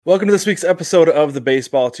Welcome to this week's episode of the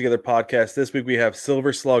Baseball Together podcast. This week we have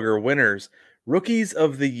Silver Slugger winners, rookies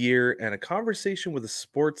of the year, and a conversation with a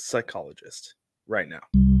sports psychologist right now.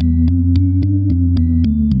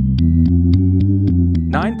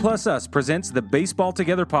 9 Plus Us presents the Baseball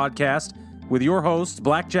Together podcast with your hosts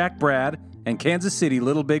Blackjack Brad and Kansas City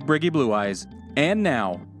Little Big Briggy Blue Eyes. And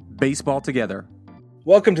now, Baseball Together.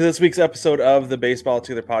 Welcome to this week's episode of the Baseball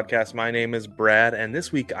Together podcast. My name is Brad, and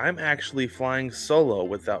this week I'm actually flying solo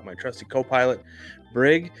without my trusty co-pilot,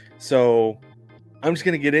 Brig. So I'm just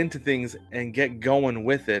going to get into things and get going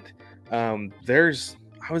with it. I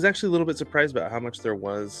was actually a little bit surprised about how much there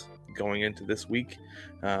was going into this week.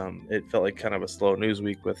 It felt like kind of a slow news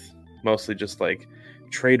week with mostly just like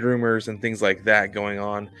trade rumors and things like that going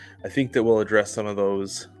on. I think that we'll address some of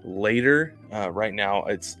those later. Right now,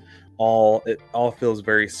 it all feels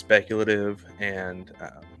very speculative, and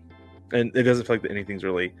it doesn't feel like anything's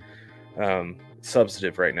really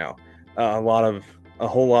substantive right now. A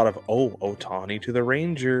whole lot of Ohtani to the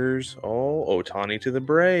Rangers, Ohtani to the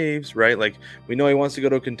Braves, right? Like, we know he wants to go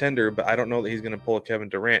to a contender, but I don't know that he's going to pull a Kevin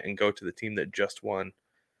Durant and go to the team that just won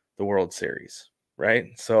the World Series, right?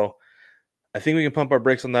 So I think we can pump our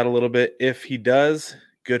brakes on that a little bit. If he does,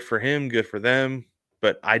 good for him, good for them.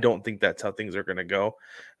 But I don't think that's how things are going to go.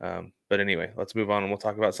 But anyway, let's move on and we'll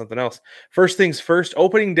talk about something else. First things first,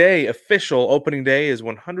 opening day. Official opening day is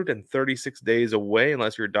 136 days away,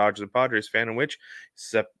 unless you're a Dodgers and Padres fan, in which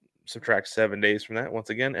subtract 7 days from that once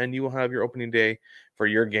again, and you will have your opening day for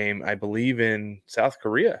your game. I believe in South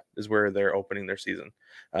Korea is where they're opening their season.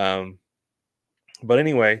 But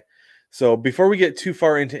anyway, so before we get too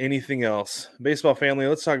far into anything else, baseball family,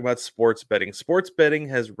 let's talk about sports betting. Sports betting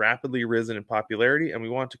has rapidly risen in popularity, and we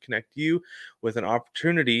want to connect you with an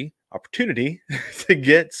opportunity to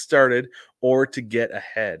get started or to get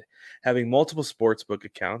ahead. Having multiple sportsbook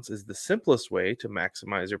accounts is the simplest way to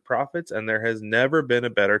maximize your profits, and there has never been a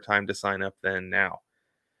better time to sign up than now.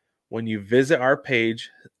 When you visit our page,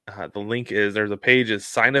 the page is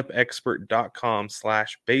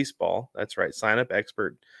signupexpert.com/baseball. That's right,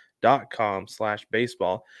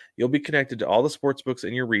 signupexpert.com/baseball. You'll be connected to all the sportsbooks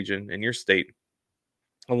in your region and your state,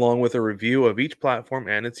 along with a review of each platform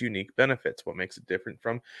and its unique benefits. What makes it different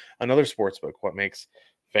from another sportsbook? What makes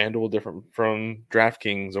FanDuel different from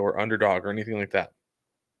DraftKings or Underdog or anything like that?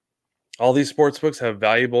 All these sportsbooks have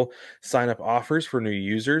valuable sign-up offers for new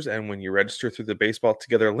users, and when you register through the Baseball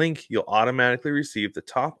Together link, you'll automatically receive the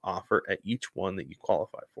top offer at each one that you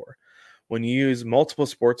qualify for. When you use multiple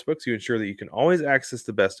sportsbooks, you ensure that you can always access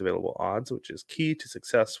the best available odds, which is key to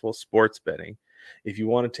successful sports betting. If you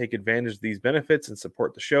want to take advantage of these benefits and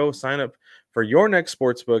support the show, sign up for your next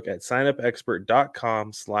sportsbook at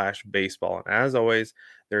signupexpert.com/baseball. And as always,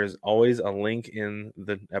 there is always a link in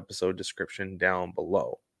the episode description down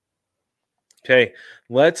below. Okay,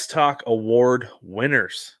 let's talk award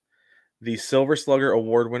winners. The Silver Slugger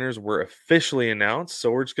Award winners were officially announced,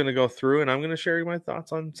 so we're just going to go through, and I'm going to share my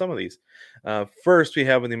thoughts on some of these. First, we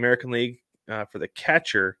have in the American League for the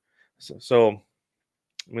catcher. So I'm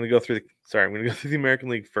going to go through the American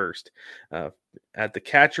League first. At the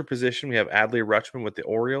catcher position, we have Adley Rutschman with the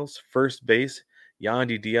Orioles. First base,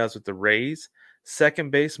 Yandy Diaz with the Rays.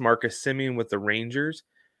 Second base, Marcus Semien with the Rangers.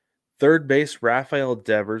 Third base, Rafael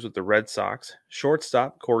Devers with the Red Sox.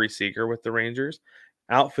 Shortstop, Corey Seager with the Rangers.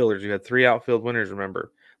 Outfielders, we had 3 outfield winners,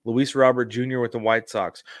 remember. Luis Robert Jr. with the White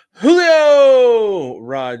Sox. Julio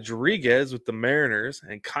Rodriguez with the Mariners.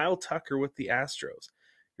 And Kyle Tucker with the Astros.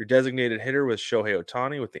 Your designated hitter was Shohei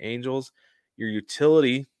Ohtani with the Angels. Your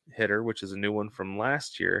utility hitter, which is a new one from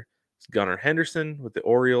last year, is Gunnar Henderson with the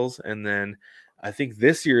Orioles. And then I think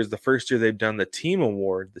this year is the first year they've done the team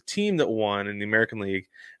award. The team that won in the American League,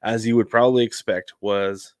 as you would probably expect,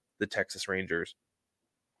 was the Texas Rangers.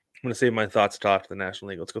 I'm going to save my thoughts to talk to the National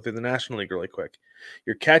League. Let's go through the National League really quick.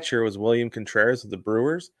 Your catcher was William Contreras with the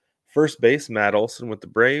Brewers. First base, Matt Olson with the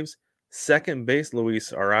Braves. Second base,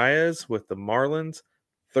 Luis Arias with the Marlins.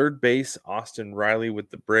 Third base, Austin Riley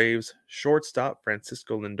with the Braves. Shortstop,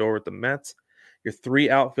 Francisco Lindor with the Mets. Your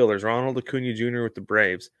 3 outfielders, Ronald Acuna Jr. with the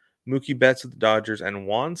Braves. Mookie Betts with the Dodgers, and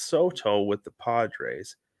Juan Soto with the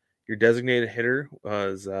Padres. Your designated hitter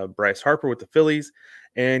was Bryce Harper with the Phillies,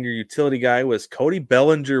 and your utility guy was Cody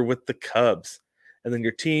Bellinger with the Cubs. And then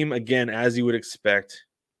your team, again, as you would expect,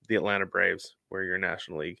 the Atlanta Braves were your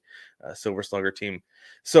National League Silver Slugger team.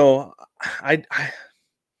 So I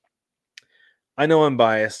know I'm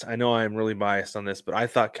biased. I know I'm really biased on this, but I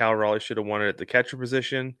thought Cal Raleigh should have won it at the catcher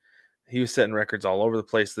position. He was setting records all over the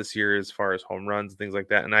place this year as far as home runs and things like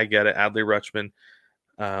that. And I get it. Adley Rutschman,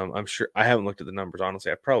 I'm sure I haven't looked at the numbers,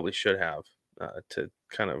 honestly. I probably should have. to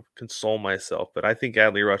kind of console myself. But I think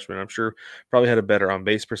Adley Rutschman, I'm sure, probably had a better on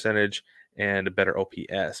base percentage and a better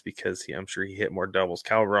OPS because I'm sure he hit more doubles.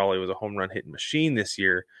 Cal Raleigh was a home run hitting machine this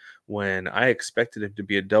year when I expected him to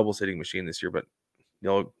be a doubles hitting machine this year, but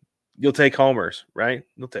you'll take homers, right?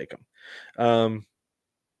 You'll take them.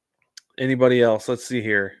 Anybody else? Let's see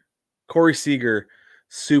here. Corey Seager,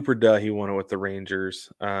 super duh. He won it with the Rangers.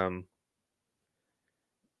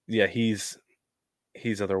 Yeah, he was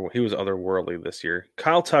otherworldly this year.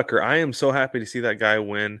 Kyle Tucker, I am so happy to see that guy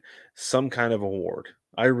win some kind of award.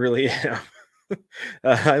 I really am.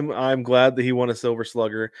 I'm glad that he won a Silver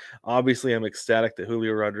Slugger. Obviously, I'm ecstatic that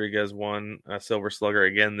Julio Rodriguez won a Silver Slugger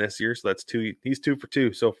again this year. So that's two. He's 2 for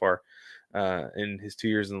 2 so far in his 2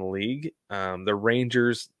 years in the league. The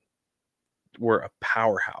Rangers were a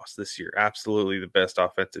powerhouse this year. Absolutely the best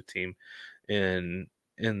offensive team in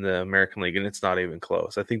the American League, and it's not even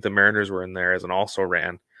close. I think the Mariners were in there as an also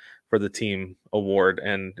ran for the team award,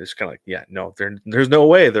 and it's kind of like, yeah, no, there's no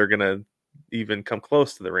way they're gonna even come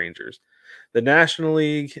close to the Rangers. The National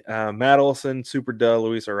League, Matt Olson, super duh.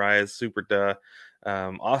 Luis Arias, super duh.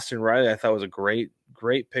 Austin Riley, I thought was a great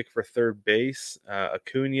pick for third base.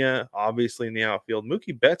 Acuna, obviously in the outfield.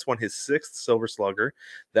 Mookie Betts won his 6th Silver Slugger.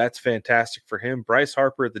 That's fantastic for him. Bryce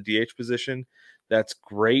Harper at the DH position. That's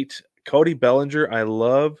great. Cody Bellinger, I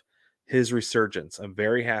love his resurgence. I'm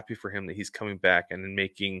very happy for him that he's coming back and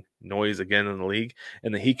making noise again in the league,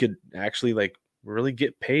 and that he could actually really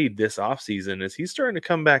get paid this offseason as he's starting to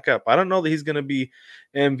come back up. I don't know that he's going to be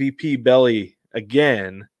MVP Belly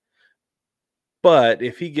again, but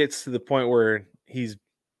if he gets to the point where he's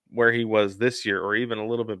where he was this year or even a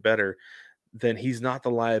little bit better, then he's not the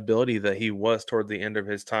liability that he was toward the end of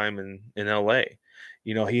his time in LA.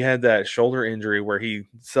 He had that shoulder injury where he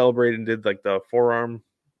celebrated and did like the forearm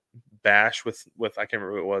bash with I can't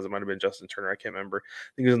remember who it was. It might have been Justin Turner. I can't remember. I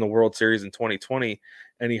think he was in the World Series in 2020,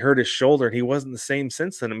 and he hurt his shoulder, and he wasn't the same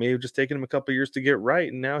since then. It may have just taken him a couple of years to get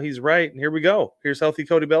right, and now he's right. And here we go. Here's healthy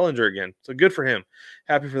Cody Bellinger again. So good for him.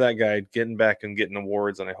 Happy for that guy getting back and getting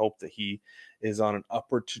awards, and I hope that he is on an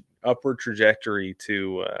upward trajectory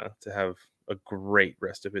to have a great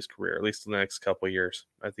rest of his career, at least the next couple of years.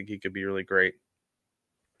 I think he could be really great.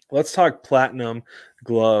 Let's talk Platinum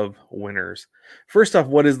Glove winners. First off,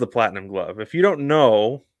 what is the Platinum Glove? If you don't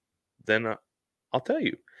know, then I'll tell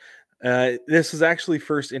you. This was actually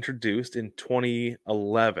first introduced in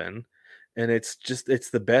 2011, and it's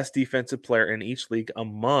the best defensive player in each league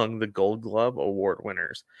among the Gold Glove Award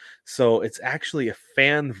winners. So it's actually a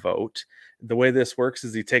fan vote. The way this works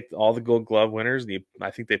is you take all the Gold Glove winners, and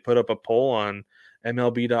I think they put up a poll on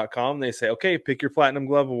MLB.com. They say, okay, pick your Platinum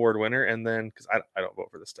Glove Award winner. And then, because I don't vote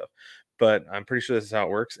for this stuff, but I'm pretty sure this is how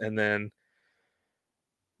it works. And then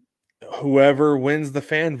whoever wins the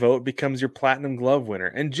fan vote becomes your Platinum Glove winner.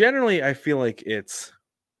 And generally, I feel like it's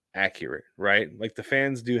accurate, right? Like the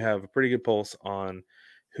fans do have a pretty good pulse on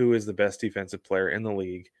who is the best defensive player in the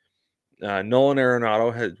league. Nolan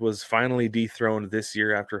Arenado was finally dethroned this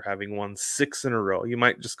year after having won 6 in a row. You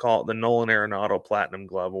might just call it the Nolan Arenado Platinum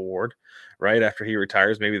Glove Award, right? After he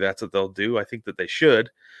retires, maybe that's what they'll do. I think that they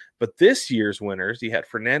should. But this year's winners, you had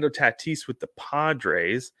Fernando Tatis with the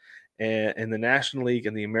Padres, and in the National League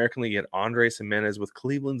and the American League, you had Andres Jimenez with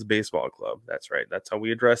Cleveland's baseball club. That's right. That's how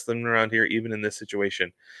we address them around here, even in this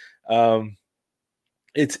situation.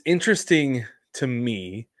 It's interesting to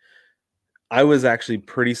me. I was actually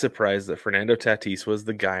pretty surprised that Fernando Tatis was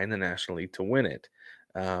the guy in the National League to win it.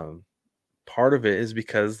 Part of it is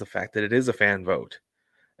because the fact that it is a fan vote.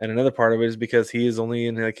 And another part of it is because he is only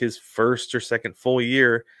in his first or second full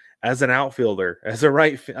year as an outfielder, as a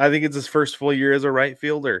right. I think it's his first full year as a right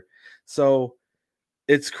fielder. So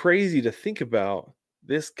it's crazy to think about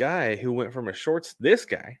this guy who went from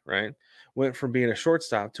went from being a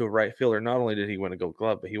shortstop to a right fielder. Not only did he win a Gold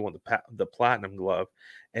Glove, but he won the Platinum Glove.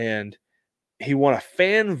 And he won a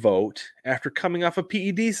fan vote after coming off a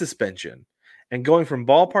PED suspension and going from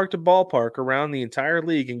ballpark to ballpark around the entire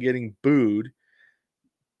league and getting booed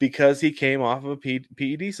because he came off of a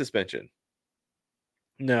PED suspension.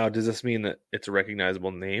 Now, does this mean that it's a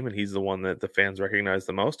recognizable name and he's the one that the fans recognize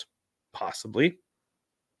the most? Possibly.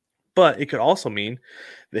 But it could also mean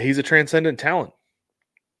that he's a transcendent talent.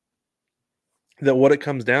 That what it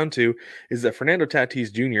comes down to is that Fernando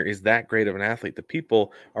Tatis Jr. is that great of an athlete that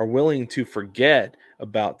people are willing to forget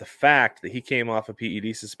about the fact that he came off a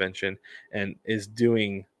PED suspension and is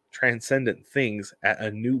doing transcendent things at a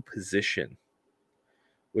new position,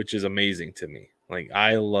 which is amazing to me. Like,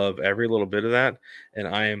 I love every little bit of that, and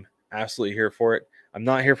I am absolutely here for it. I'm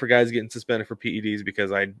not here for guys getting suspended for PEDs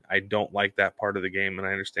because I don't like that part of the game, and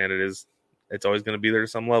I understand it's always going to be there to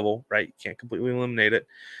some level, right? You can't completely eliminate it.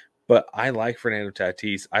 But I like Fernando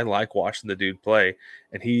Tatis. I like watching the dude play,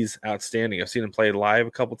 and he's outstanding. I've seen him play live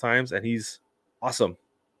a couple times, and he's awesome.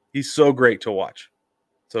 He's so great to watch.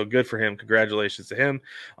 So good for him. Congratulations to him.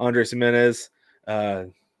 Andres Gimenez,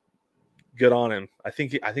 good on him. I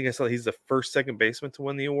think I saw he's the first second baseman to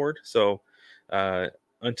win the award. So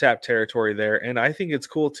untapped territory there. And I think it's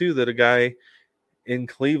cool too that a guy in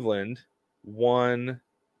Cleveland won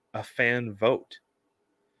a fan vote.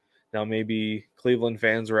 Now maybe Cleveland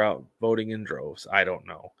fans were out voting in droves. I don't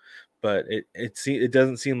know. But it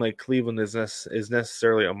doesn't seem like Cleveland is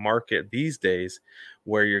necessarily a market these days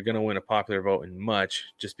where you're going to win a popular vote in much,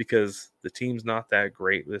 just because the team's not that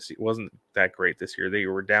great. Wasn't that great this year. They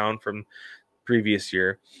were down from previous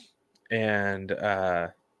year, and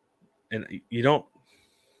you don't.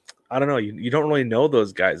 I don't know. You don't really know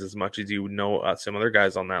those guys as much as you know some other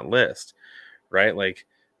guys on that list, right? Like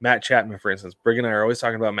Matt Chapman, for instance. Brig and I are always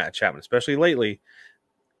talking about Matt Chapman, especially lately,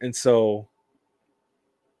 and so.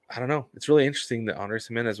 I don't know. It's really interesting that Andres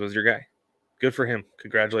Gimenez was your guy. Good for him.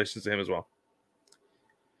 Congratulations to him as well.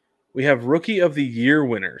 We have Rookie of the Year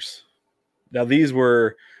winners. Now, these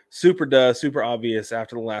were super obvious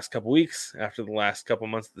after the last couple weeks, after the last couple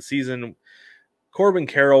months of the season. Corbin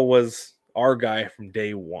Carroll was our guy from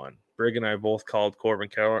day one. Brig and I both called Corbin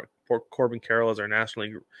Carroll as our National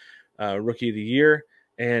League Rookie of the Year,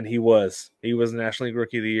 and he was. He was the National League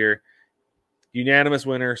Rookie of the Year. Unanimous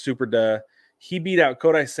winner, super duh. He beat out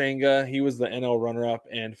Kodai Senga. He was the NL runner-up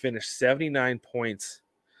and finished 79 points.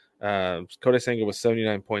 Kodai Senga was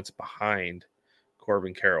 79 points behind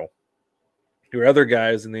Corbin Carroll. Your other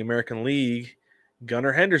guys in the American League,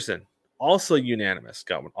 Gunnar Henderson, also unanimous,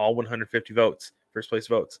 got all 150 votes, first place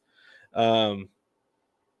votes. He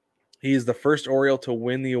is the first Oriole to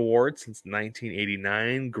win the award since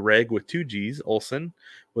 1989. Greg with 2 G's, Olson,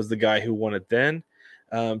 was the guy who won it then.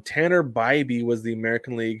 Tanner Bybee was the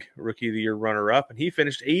American League Rookie of the Year runner-up, and he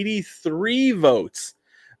finished 83 votes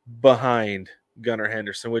behind Gunnar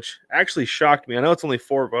Henderson, which actually shocked me. I know it's only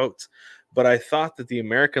 4 votes, but I thought that the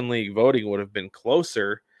American League voting would have been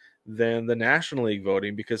closer than the National League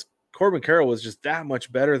voting because Corbin Carroll was just that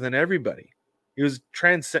much better than everybody. He was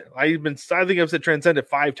I think I've said transcendent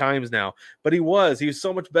 5 times now, but he was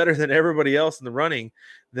so much better than everybody else in the running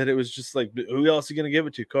that it was just like, who else are you going to give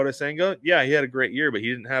it to? Kodai Senga? Yeah, he had a great year, but he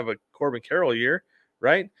didn't have a Corbin Carroll year,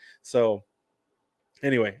 right? So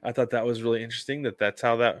anyway, I thought that was really interesting that's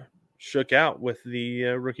how that shook out with the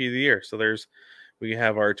Rookie of the Year. So we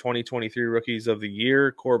have our 2023 Rookies of the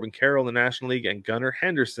Year, Corbin Carroll in the National League and Gunnar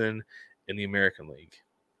Henderson in the American League.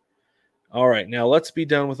 All right, now let's be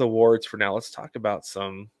done with awards for now. Let's talk about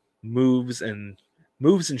some moves and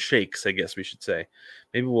shakes, I guess we should say.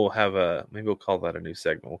 Maybe we'll call that a new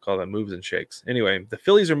segment. We'll call that moves and shakes. Anyway, the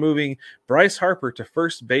Phillies are moving Bryce Harper to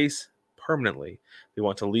first base permanently. They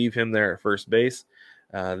want to leave him there at first base.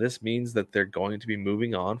 This means that they're going to be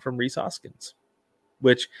moving on from Rhys Hoskins,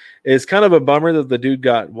 which is kind of a bummer that the dude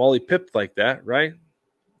got Wally pipped like that, right?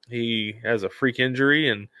 He has a freak injury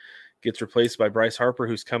and gets replaced by Bryce Harper,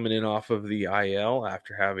 who's coming in off of the IL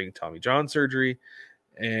after having Tommy John surgery,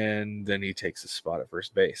 and then he takes his spot at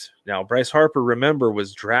first base. Now, Bryce Harper, remember,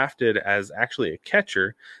 was drafted as actually a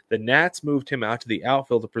catcher. The Nats moved him out to the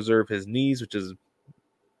outfield to preserve his knees, which is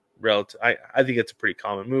relative. I think it's a pretty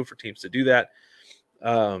common move for teams to do that.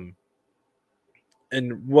 And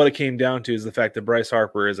what it came down to is the fact that Bryce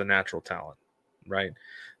Harper is a natural talent, right?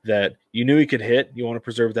 That you knew he could hit. You want to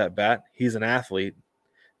preserve that bat. He's an athlete.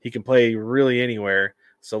 He can play really anywhere.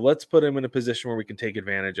 So let's put him in a position where we can take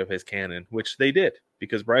advantage of his cannon, which they did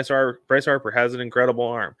because Bryce Harper has an incredible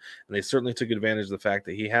arm. And they certainly took advantage of the fact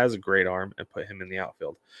that he has a great arm and put him in the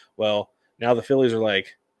outfield. Well, now the Phillies are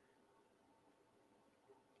like,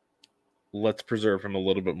 let's preserve him a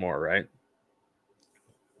little bit more, right?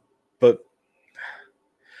 But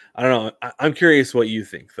I don't know. I'm curious what you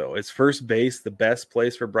think, though. Is first base the best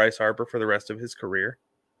place for Bryce Harper for the rest of his career?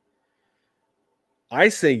 I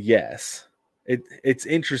say yes. It's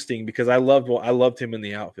interesting because I loved him in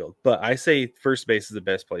the outfield, but I say first base is the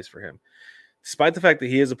best place for him, despite the fact that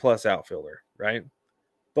he is a plus outfielder, right?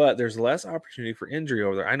 But there's less opportunity for injury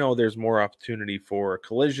over there. I know there's more opportunity for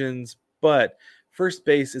collisions, but first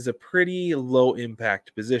base is a pretty low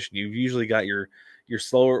impact position. You've usually got your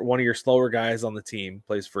one of your slower guys on the team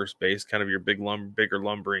plays first base, kind of your bigger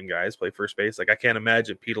lumbering guys play first base. Like I can't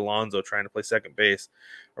imagine Pete Alonso trying to play second base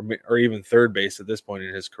or even third base at this point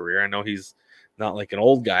in his career. I know he's not like an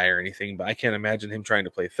old guy or anything, but I can't imagine him trying to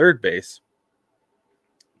play third base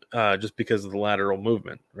just because of the lateral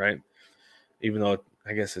movement, right? Even though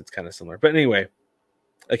I guess it's kind of similar. But anyway,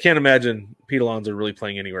 I can't imagine Pete Alonso really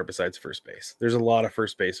playing anywhere besides first base. There's a lot of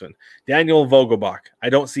first basemen. Daniel Vogelbach, I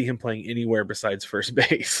don't see him playing anywhere besides first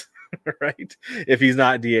base, right? If he's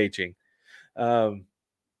not DHing.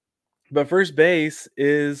 But first base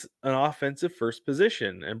is an offensive first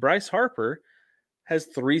position. And Bryce Harper has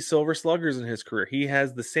 3 silver sluggers in his career. He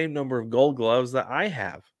has the same number of gold gloves that I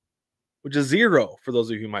have, which is 0 for those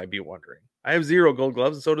of you who might be wondering. I have 0 gold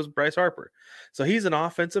gloves, and so does Bryce Harper. So he's an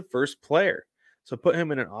offensive first player. So put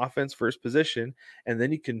him in an offense first position, and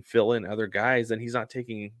then you can fill in other guys, and he's not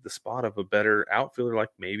taking the spot of a better outfielder like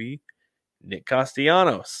maybe Nick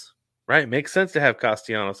Castellanos, right? It makes sense to have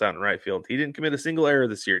Castellanos out in right field. He didn't commit a single error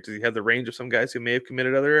this year. Does he have the range of some guys who may have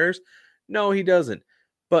committed other errors? No, he doesn't.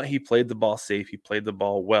 But he played the ball safe. He played the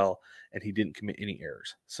ball well, and he didn't commit any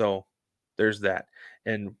errors. So there's that.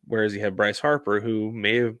 And whereas you have Bryce Harper, who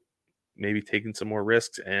may have maybe taken some more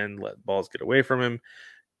risks and let balls get away from him,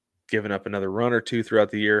 given up another run or two throughout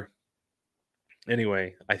the year.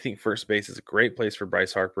 Anyway, I think first base is a great place for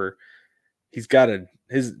Bryce Harper. His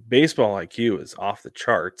baseball IQ is off the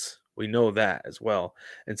charts. We know that as well.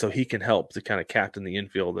 And so he can help to kind of captain the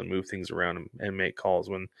infield and move things around and make calls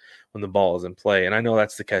when the ball is in play. And I know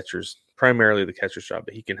that's primarily the catcher's job,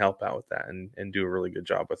 but he can help out with that and do a really good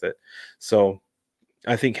job with it. So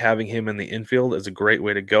I think having him in the infield is a great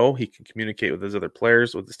way to go. He can communicate with his other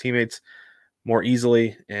players, with his teammates more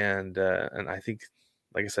easily. And I think,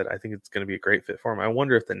 like I said, I think it's going to be a great fit for him. I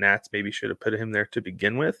wonder if the Nats maybe should have put him there to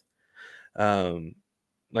begin with.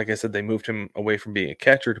 Like I said, they moved him away from being a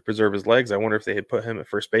catcher to preserve his legs. I wonder if they had put him at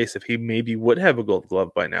first base, if he maybe would have a gold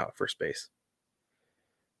glove by now at first base.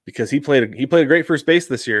 Because he played a great first base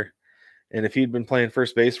this year. And if he'd been playing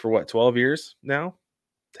first base for 12 years now,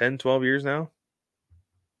 10, 12 years now,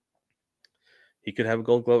 he could have a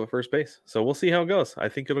gold glove at first base. So we'll see how it goes. I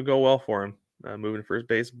think it'll go well for him. Moving to first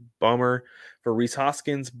base, bummer for Rhys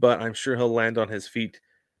Hoskins, but I'm sure he'll land on his feet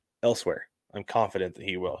elsewhere. I'm confident that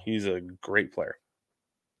he will. He's a great player.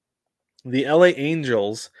 The LA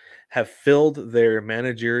Angels have filled their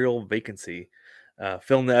managerial vacancy.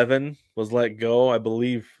 Phil Nevin was let go, I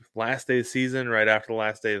believe, last day of the season, right after the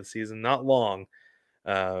last day of the season, not long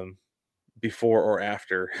before or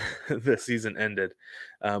after the season ended.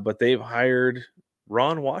 But they've hired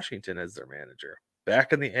Ron Washington as their manager.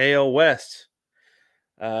 Back in the AL West.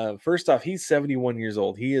 First off, he's 71 years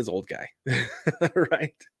old. He is old guy,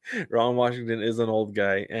 right? Ron Washington is an old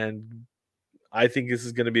guy, and I think this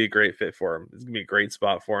is going to be a great fit for him. It's going to be a great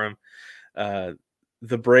spot for him.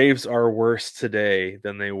 The Braves are worse today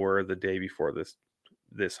than they were the day before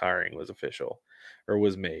this hiring was official or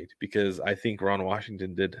was made, because I think Ron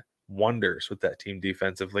Washington did wonders with that team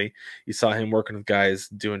defensively. You saw him working with guys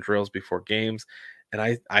doing drills before games,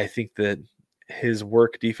 and I think that his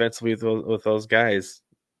work defensively with those guys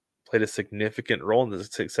played a significant role in the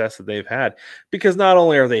success that they've had, because not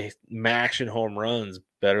only are they mashing home runs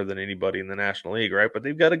better than anybody in the National League, right, but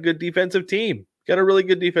they've got a good defensive team, got a really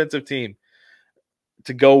good defensive team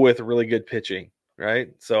to go with really good pitching,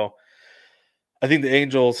 right? So I think the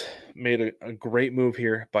Angels made a great move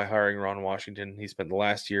here by hiring Ron Washington. He spent the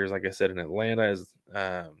last years, like I said, in Atlanta as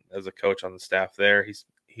a coach on the staff there.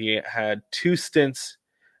 He had 2 stints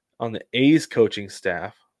on the A's coaching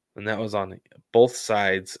staff, and that was on both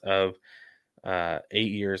sides of 8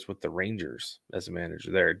 years with the Rangers as a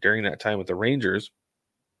manager there. During that time with the Rangers,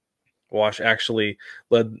 Wash actually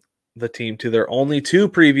led the team to their only 2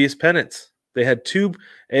 previous pennants. They had 2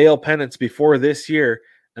 AL pennants before this year,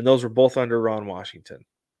 and those were both under Ron Washington.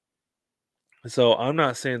 So I'm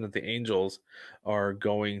not saying that the Angels are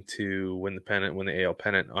going to win the AL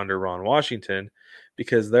pennant under Ron Washington,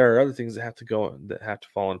 because there are other things that have to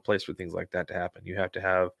fall in place for things like that to happen. You have to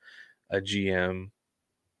have a GM,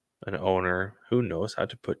 an owner who knows how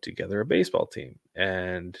to put together a baseball team.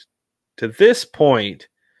 And to this point,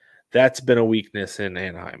 that's been a weakness in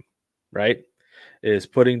Anaheim, right? Is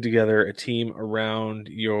putting together a team around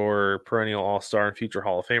your perennial all-star and future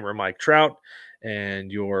Hall of Famer Mike Trout,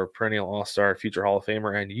 and your perennial all-star, future Hall of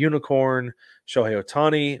Famer, and unicorn Shohei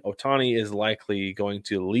Ohtani. Ohtani is likely going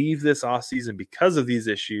to leave this offseason because of these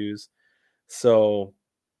issues. So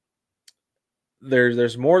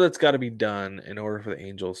there's more that's got to be done in order for the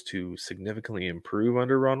Angels to significantly improve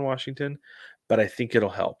under Ron Washington, but I think it'll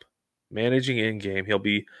help. Managing in-game, he'll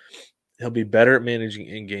be better at managing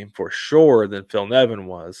in-game for sure than Phil Nevin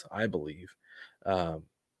was, I believe.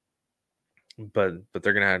 But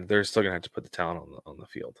they're still gonna have to put the talent on the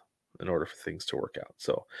field in order for things to work out.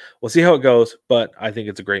 So we'll see how it goes, but I think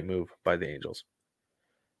it's a great move by the Angels.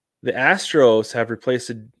 The Astros have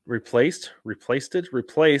replaced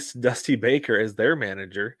Dusty Baker as their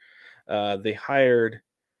manager. They hired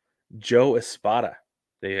Joe Espada.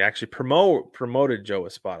 They actually promoted Joe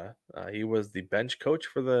Espada. He was the bench coach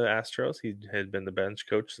for the Astros. He had been the bench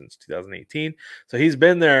coach since 2018, so he's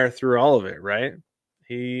been there through all of it, right?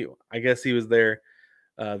 I guess he was there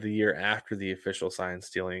the year after the official sign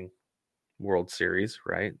stealing World Series,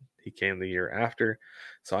 right? He came the year after.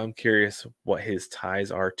 So I'm curious what his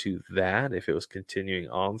ties are to that. If it was continuing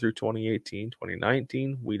on through 2018,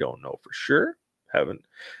 2019, we don't know for sure.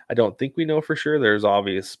 I don't think we know for sure. There's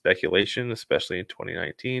obvious speculation, especially in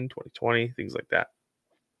 2019, 2020, things like that.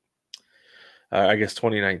 I guess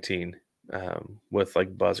 2019 with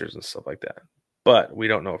like buzzers and stuff like that. But we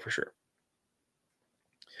don't know for sure.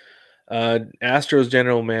 Astros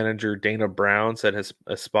general manager Dana Brown said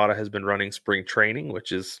Espada has been running spring training,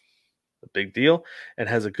 which is a big deal, and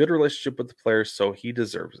has a good relationship with the players, so he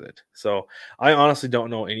deserves it. So I honestly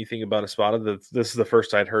don't know anything about Espada. This is the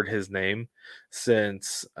first I'd heard his name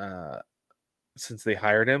since they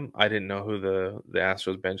hired him. I didn't know who the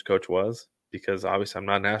Astros bench coach was because obviously I'm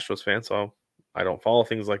not an Astros fan, so I don't follow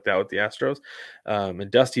things like that with the Astros.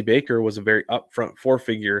 And Dusty Baker was a very upfront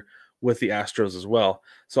figure with the Astros as well.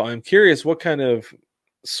 So I'm curious what kind of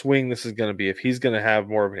swing this is going to be. If he's going to have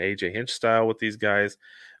more of an AJ Hinch style with these guys,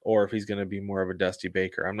 or if he's going to be more of a Dusty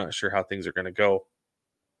Baker. I'm not sure how things are going to go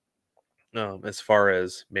as far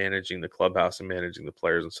as managing the clubhouse and managing the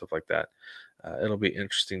players and stuff like that. It'll be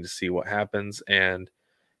interesting to see what happens and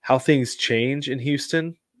how things change in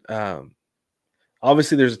Houston.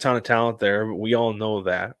 Obviously, there's a ton of talent there, but we all know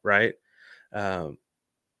that, right?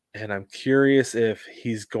 And I'm curious if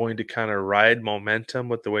he's going to kind of ride momentum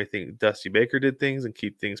with the way Dusty Baker did things and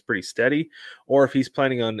keep things pretty steady, or if he's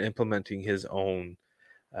planning on implementing his own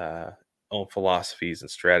philosophies and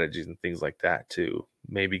strategies and things like that to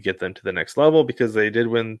maybe get them to the next level, because they did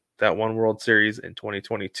win that one World Series in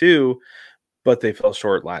 2022, but they fell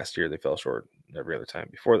short last year. They fell short every other time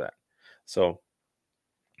before that. So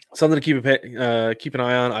something to keep an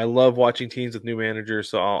eye on. I love watching teams with new managers,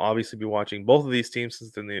 so I'll obviously be watching both of these teams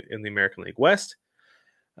since they're in the American League West,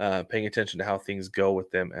 paying attention to how things go with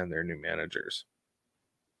them and their new managers.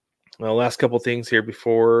 Well, last couple things here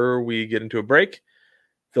before we get into a break.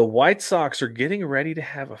 The White Sox are getting ready to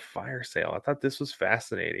have a fire sale. I thought this was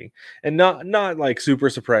fascinating and not like super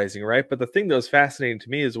surprising, right? But the thing that was fascinating to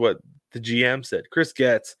me is what the GM said. Chris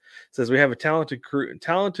Getz says, "We have a talented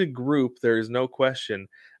group. There is no question.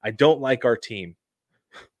 I don't like our team."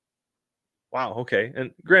 Wow. Okay.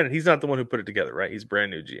 And granted, he's not the one who put it together, right? He's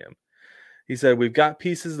brand new GM. He said, "We've got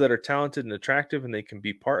pieces that are talented and attractive, and they can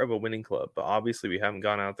be part of a winning club. But obviously, we haven't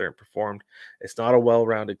gone out there and performed. It's not a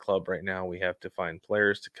well-rounded club right now. We have to find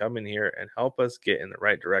players to come in here and help us get in the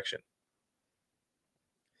right direction."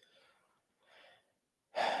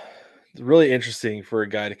 It's really interesting for a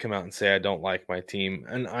guy to come out and say, "I don't like my team."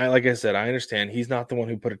 And like I said, I understand he's not the one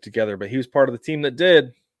who put it together, but he was part of the team that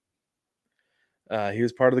did. He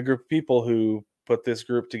was part of the group of people who put this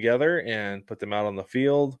group together and put them out on the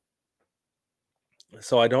field.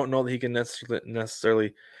 So I don't know that he can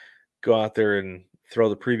necessarily go out there and throw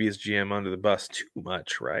the previous GM under the bus too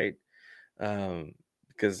much, right?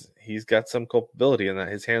 Because he's got some culpability in that.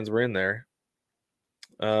 His hands were in there.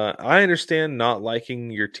 I understand not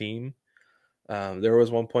liking your team. There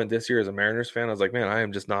was one point this year as a Mariners fan, I was like, man, I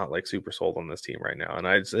am just not like super sold on this team right now. And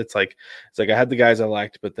it's like I had the guys I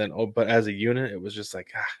liked, but as a unit, it was just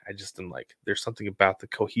like, I just didn't like, there's something about the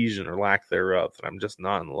cohesion or lack thereof that I'm just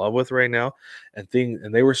not in love with right now. And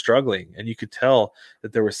they were struggling, and you could tell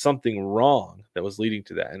that there was something wrong that was leading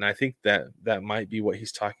to that. And I think that might be what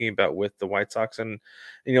he's talking about with the White Sox. And,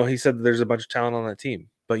 he said that there's a bunch of talent on that team,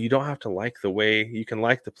 but you don't have to like the way. You can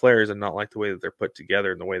like the players and not like the way that they're put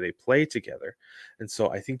together and the way they play together. And so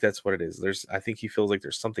I think that's what it is. I think he feels like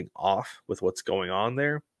there's something off with what's going on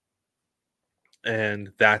there.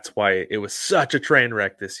 And that's why it was such a train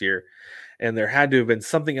wreck this year. And there had to have been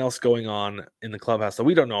something else going on in the clubhouse that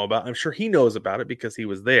we don't know about. I'm sure he knows about it because he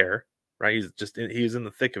was there, right? He was in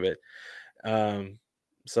the thick of it.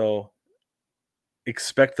 So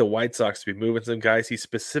expect the White Sox to be moving some guys. He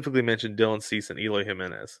specifically mentioned Dylan Cease and Eloy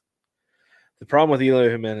Jimenez. The problem with Eloy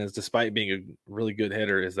Jimenez, despite being a really good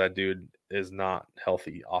hitter, is that dude is not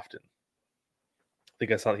healthy often. I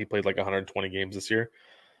think I saw he played like 120 games this year,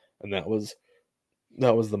 and that was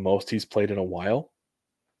the most he's played in a while.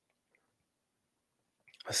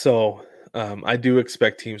 So I do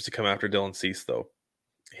expect teams to come after Dylan Cease, though.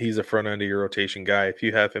 He's a front end of your rotation guy. If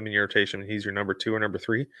you have him in your rotation and he's your number 2 or number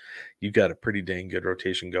 3, you got a pretty dang good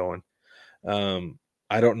rotation going.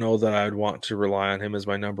 I don't know that I would want to rely on him as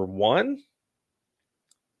my number 1,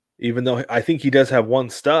 even though I think he does have one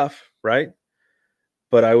stuff, right?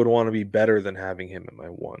 But I would want to be better than having him at my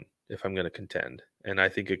 1, if I'm going to contend. And I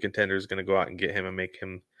think a contender is going to go out and get him and make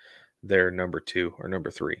him their number 2 or number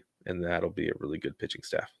 3. And that'll be a really good pitching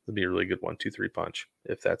staff. It'll be a really good 1-2-3 punch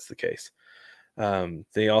if that's the case.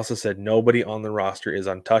 They also said nobody on the roster is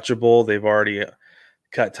untouchable. They've already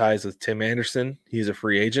cut ties with Tim Anderson. He's a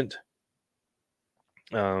free agent.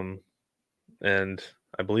 And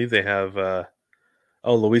I believe they have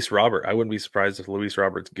Luis Robert. I wouldn't be surprised if Luis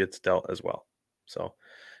Roberts gets dealt as well. So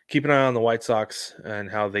keep an eye on the White Sox and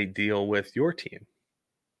how they deal with your team.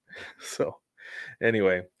 So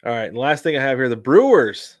anyway, all right. And the last thing I have here, the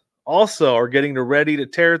Brewers also are getting ready to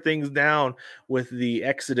tear things down with the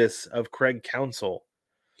exodus of Craig Counsell.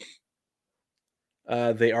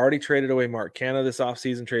 They already traded away Mark Canha this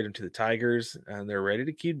offseason, traded him to the Tigers, and they're ready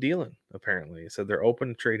to keep dealing, apparently. So they're open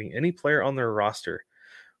to trading any player on their roster,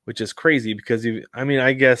 which is crazy because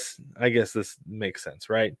I guess this makes sense,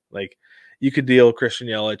 right? Like you could deal Christian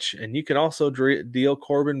Yelich, and you could also deal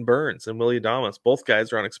Corbin Burns and Willie Adames. Both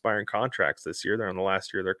guys are on expiring contracts this year. They're on the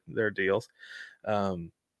last year of their deals.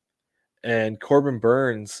 And Corbin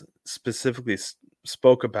Burns specifically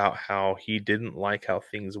spoke about how he didn't like how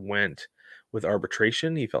things went with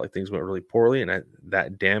arbitration. He felt like things went really poorly, and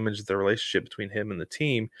that damaged the relationship between him and the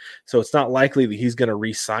team. So it's not likely that he's going to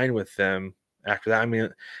re-sign with them after that. I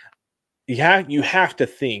mean, you have to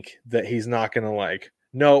think that he's not going to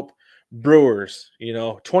nope, Brewers,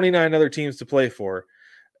 29 other teams to play for.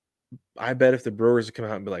 I bet if the Brewers come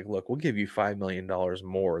out and be like, look, we'll give you $5 million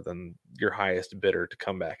more than your highest bidder to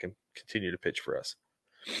come back and continue to pitch for us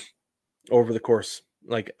over the course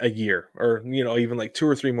a year, or even $2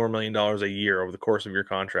 or $3 more million a year over the course of your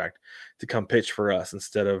contract to come pitch for us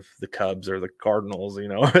instead of the Cubs or the Cardinals,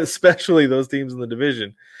 especially those teams in the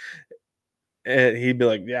division. And he'd be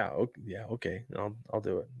like, yeah, okay, I'll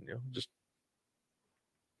do it. Just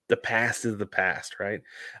the past is the past, right?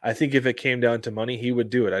 I think if it came down to money, he would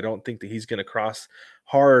do it. I don't think that he's going to cross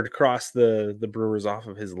the Brewers off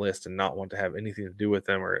of his list and not want to have anything to do with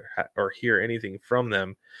them or hear anything from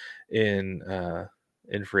them in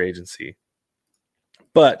free agency.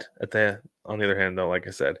 But on the other hand, though, like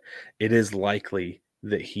I said, it is likely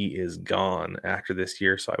that he is gone after this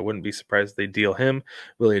year, so I wouldn't be surprised if they deal him,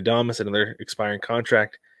 Willie Adames, another expiring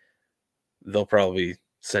contract. They'll probably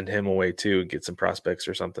send him away too, get some prospects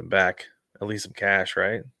or something back, at least some cash,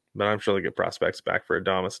 right? But I'm sure they'll get prospects back for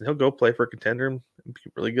Adames, and he'll go play for a contender and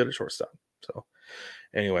be really good at shortstop. So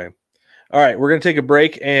anyway, all right, we're going to take a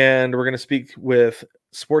break, and we're going to speak with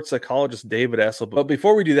sports psychologist David Essel. But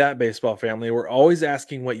before we do that, baseball family, we're always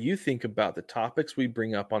asking what you think about the topics we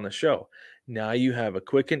bring up on the show. Now you have a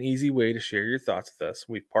quick and easy way to share your thoughts with us.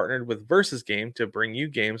 We've partnered with Versus Game to bring you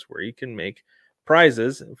games where you can make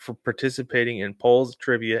prizes for participating in polls,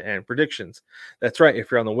 trivia, and predictions. That's right.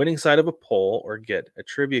 If you're on the winning side of a poll or get a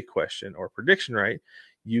trivia question or prediction right,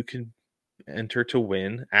 you can enter to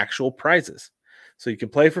win actual prizes. So you can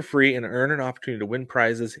play for free and earn an opportunity to win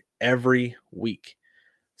prizes every week.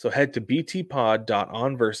 So head to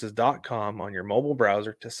btpod.onversus.com on your mobile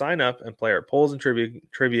browser to sign up and play our polls and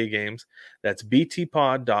trivia games. That's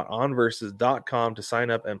btpod.onversus.com to sign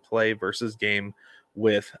up and play Versus Game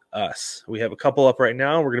with us. We have a couple up right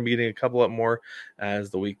now. We're going to be getting a couple up more as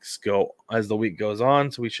the week goes on.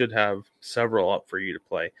 So we should have several up for you to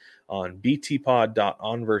play on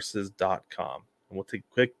btpod.onversus.com. And we'll take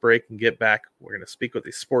a quick break and get back. We're going to speak with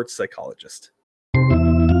a sports psychologist.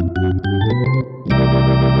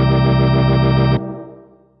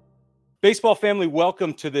 Baseball family,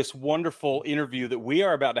 welcome to this wonderful interview that we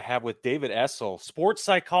are about to have with David Essel, sports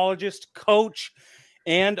psychologist, coach,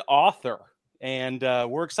 and author. And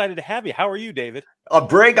we're excited to have you. How are you, David?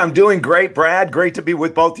 Brig, I'm doing great, Brad. Great to be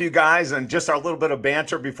with both you guys. And just our little bit of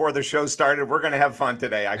banter before the show started. We're going to have fun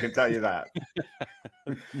today. I can tell you that.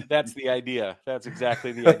 That's the idea. That's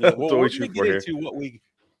exactly the idea. Well, we're going to get into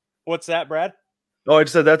what's that, Brad? Oh, I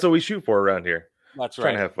just said that's what we shoot for around here. That's right.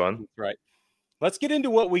 Trying to have fun. That's right. Let's get into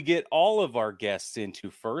what we get all of our guests into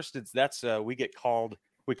first.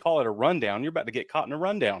 We call it a rundown. You're about to get caught in a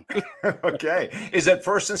rundown. Okay. Is it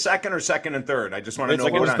first and second or second and third? I just want to know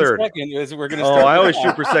what third. We're going to start. I always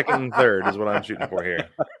shoot for second and third is what I'm shooting for here.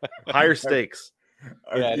 Higher stakes.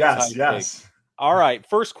 Yes. All right.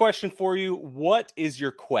 First question for you. What is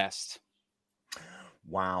your quest?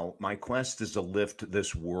 Wow. My quest is to lift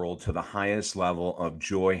this world to the highest level of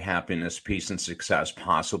joy, happiness, peace, and success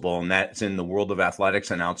possible. And that's in the world of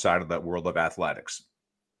athletics and outside of that world of athletics.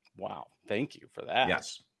 Wow. Thank you for that.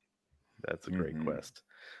 Yes. That's a great quest.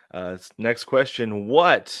 Next question.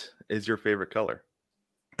 What is your favorite color?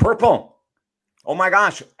 Purple. Oh my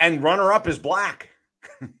gosh. And runner up is black.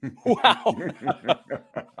 Wow.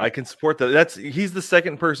 I can support that. He's the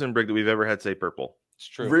second person, Brig, that we've ever had say purple. It's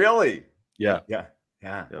true. Really? Yeah. Yeah.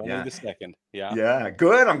 Yeah. Yep. Only Yeah. the second. Yeah. Yeah.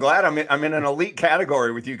 Good. I'm glad I'm in an elite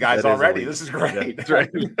category with you guys That is already. elite. This is Yeah, great. that's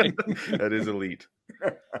right. That is elite.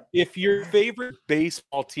 If your favorite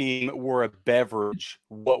baseball team were a beverage,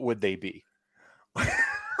 what would they be?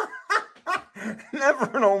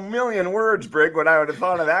 Never in a million words, Brig, would I would have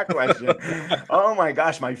thought of that question. Oh my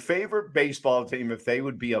gosh, my favorite baseball team, if they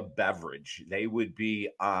would be a beverage, they would be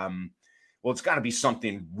well, it's got to be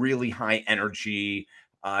something really high energy.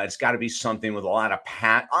 It's got to be something with a lot of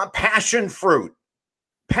passion fruit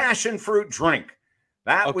drink.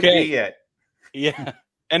 That would be it. Yeah.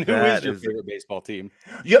 And who is your favorite baseball team?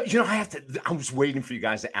 You know, I was waiting for you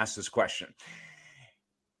guys to ask this question.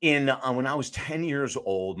 When I was 10 years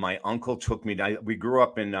old, my uncle took me to, we grew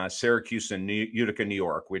up in Syracuse and Utica, New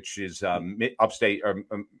York, which is upstate or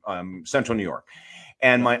central New York.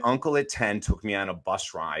 And my uncle at 10 took me on a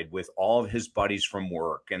bus ride with all of his buddies from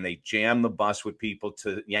work, and they jammed the bus with people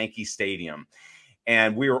to Yankee Stadium.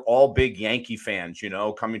 And we were all big Yankee fans, you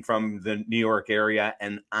know, coming from the New York area.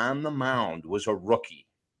 And on the mound was a rookie.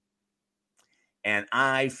 And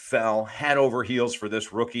I fell head over heels for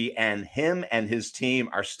this rookie, and him and his team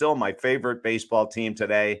are still my favorite baseball team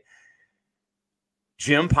today.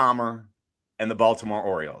 Jim Palmer and the Baltimore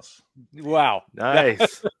Orioles. Wow.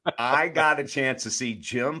 Nice. I got a chance to see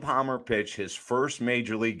Jim Palmer pitch his first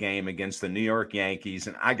major league game against the New York Yankees.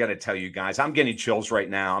 And I got to tell you guys, I'm getting chills right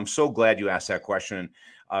now. I'm so glad you asked that question,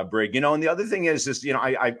 Brig. You know, and the other thing is, you know,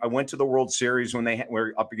 I went to the World Series when they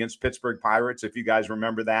were up against Pittsburgh Pirates, if you guys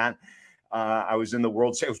remember that. I was in the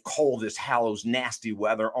World Series. It was cold as hell. It was nasty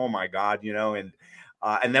weather. Oh my God, you know, and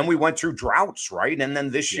then we went through droughts, right? And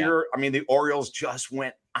then this year, I mean, the Orioles just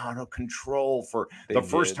went out of control for the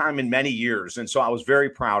first time in many years. And so I was very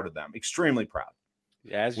proud of them, extremely proud.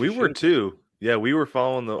 Yeah, we were too. Yeah, we were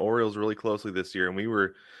following the Orioles really closely this year,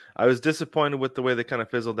 and I was disappointed with the way they kind of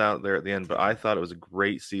fizzled out there at the end, but I thought it was a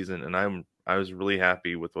great season, and I was really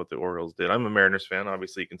happy with what the Orioles did. I'm a Mariners fan,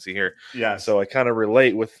 obviously you can see here. Yeah. So I kind of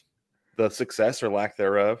relate with the success or lack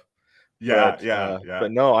thereof. Yeah, but,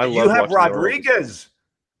 But no, I love you have watching Rodriguez.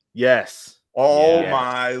 Yes. Oh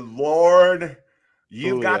my Lord.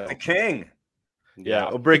 You've got the king. Yeah.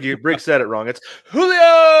 Oh, Brig said it wrong. It's Julio.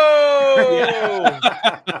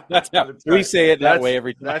 That's how we say it that way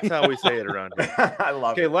every time. That's how we say it around here. I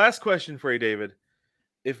love it. Okay, last question for you, David.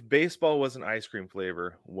 If baseball was an ice cream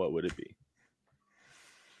flavor, what would it be?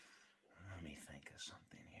 Let me think of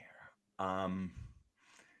something here.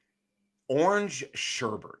 Orange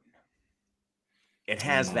sherbet. It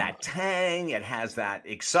has that tang. It has that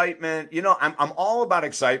excitement. You know, I'm all about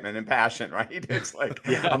excitement and passion, right? It's like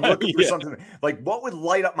I'm looking for something like what would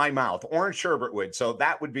light up my mouth. Orange sherbet would. So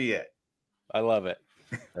that would be it. I love it.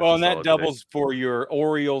 Well, and that doubles for your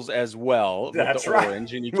Orioles as well. That's with the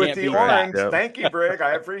orange, and you with can't the beat orange. that. Thank you, Brig.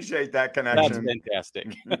 I appreciate that connection. That's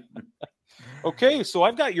fantastic. Okay, so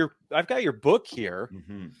I've got your book here.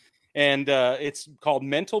 Mm-hmm. And it's called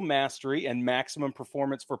Mental Mastery and Maximum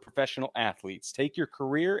Performance for Professional Athletes. Take your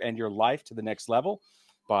career and your life to the next level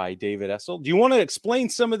by David Essel. Do you want to explain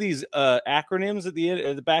some of these acronyms at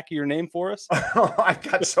the back of your name for us? I've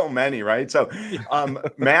got so many, right? So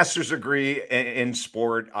master's degree in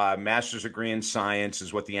sport, master's degree in science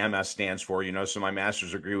is what the MS stands for, you know. So my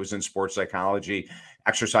master's degree was in sports psychology,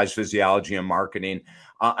 exercise physiology, and marketing.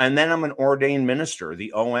 And then I'm an ordained minister.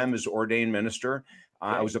 The OM is ordained minister.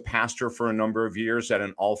 I was a pastor for a number of years at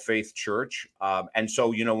an all-faith church. And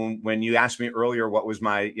so, you know, when you asked me earlier what was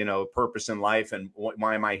my, you know, purpose in life and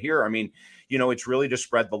why am I here? I mean, you know, it's really to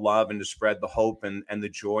spread the love and to spread the hope and the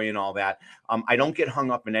joy and all that. I don't get hung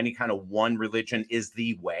up in any kind of one religion is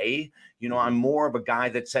the way. You know, I'm more of a guy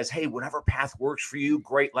that says, hey, whatever path works for you,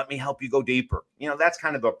 great. Let me help you go deeper. You know, that's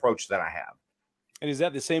kind of the approach that I have. And is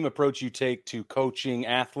that the same approach you take to coaching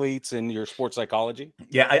athletes in your sports psychology?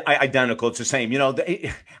 Yeah, identical. It's the same. You know,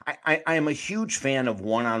 I am a huge fan of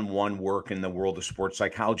one-on-one work in the world of sports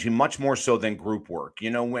psychology, much more so than group work.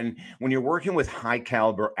 You know, when you're working with high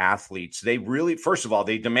caliber athletes, they really, first of all,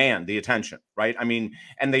 they demand the attention, right? I mean,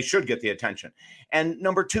 and they should get the attention. And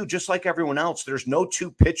number two, just like everyone else, there's no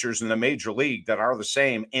two pitchers in the major league that are the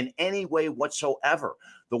same in any way whatsoever.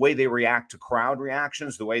 The way they react to crowd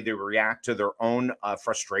reactions, the way they react to their own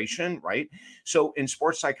frustration, right? So in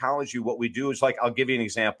sports psychology, what we do is, like, I'll give you an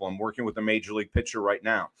example. I'm working with a major league pitcher right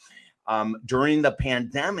now. During the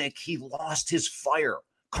pandemic, he lost his fire,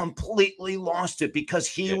 completely lost it because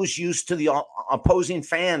he was used to the opposing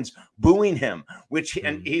fans booing him,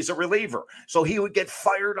 and he's a reliever. So he would get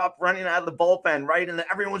fired up running out of the bullpen, right? And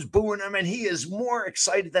everyone's booing him, and he is more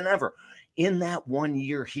excited than ever. In that 1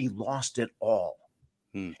 year, he lost it all.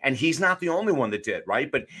 And he's not the only one that did,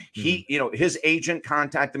 right? But he, you know, his agent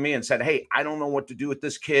contacted me and said, hey, I don't know what to do with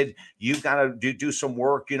this kid. You've got to do some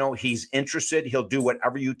work. You know, he's interested. He'll do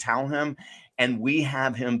whatever you tell him. And we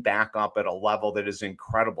have him back up at a level that is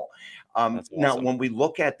incredible. Awesome. Now, when we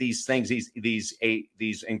look at these things,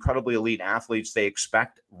 these incredibly elite athletes, they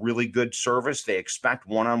expect really good service. They expect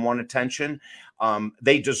one-on-one attention.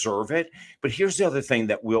 They deserve it. But here's the other thing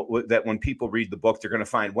that that when people read the book, they're going to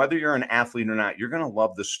find, whether you're an athlete or not, you're going to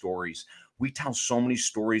love the stories. We tell so many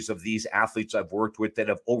stories of these athletes I've worked with that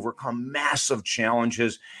have overcome massive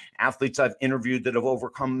challenges, athletes I've interviewed that have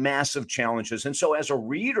overcome massive challenges. And so as a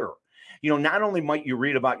reader, you know, not only might you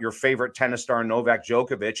read about your favorite tennis star, Novak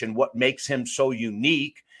Djokovic, and what makes him so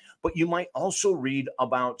unique, but you might also read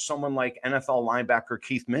about someone like NFL linebacker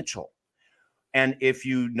Keith Mitchell. And if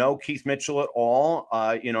you know Keith Mitchell at all,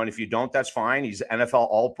 you know, and if you don't, that's fine. He's NFL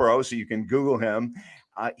All-Pro, so you can Google him.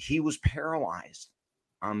 He was paralyzed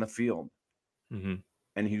on the field, and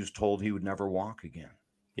he was told he would never walk again.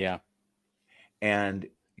 Yeah. And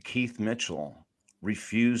Keith Mitchell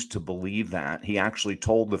refused to believe that. He actually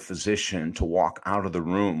told the physician to walk out of the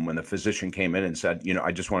room when the physician came in and said, you know,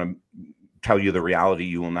 I just want to tell you the reality.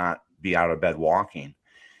 You will not be out of bed walking.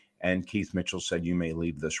 And Keith Mitchell said, you may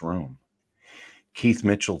leave this room. Keith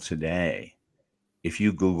Mitchell today, if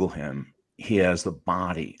you Google him, he has the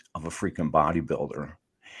body of a freaking bodybuilder.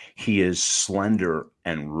 He is slender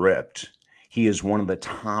and ripped. He is one of the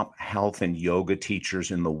top health and yoga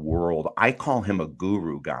teachers in the world. I call him a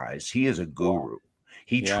guru, guys. He is a guru.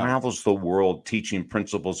 He travels the world teaching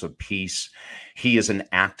principles of peace. He is an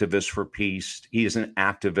activist for peace. He is an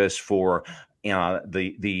activist for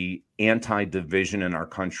the anti-division in our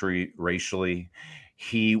country racially.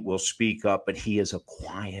 He will speak up, but he is a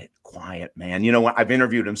quiet man. You know what? I've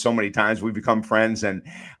interviewed him so many times. We've become friends. And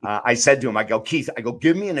I said to him, I go, Keith, I go,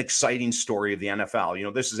 give me an exciting story of the NFL. You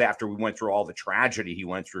know, this is after we went through all the tragedy he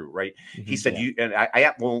went through, right? He said,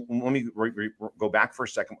 well, let me go back for a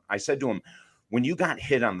second. I said to him, when you got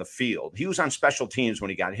hit on the field, he was on special teams when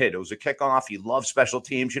he got hit. It was a kickoff. He loves special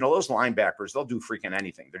teams. You know, those linebackers, they'll do freaking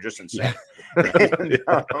anything. They're just insane.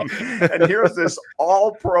 And here's this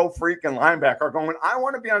all-pro freaking linebacker going, I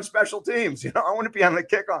want to be on special teams. You know, I want to be on the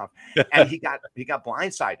kickoff. And he got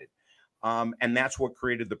blindsided. And that's what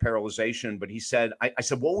created the paralyzation. But he said, I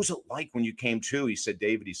said, what was it like when you came to? He said,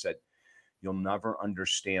 David, he said, you'll never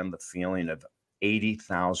understand the feeling of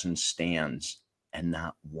 80,000 stands and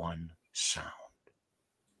not one sound.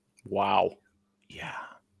 Wow. Yeah.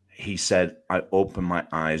 He said, I opened my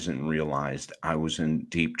eyes and realized I was in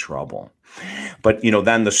deep trouble. But, you know,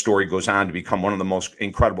 then the story goes on to become one of the most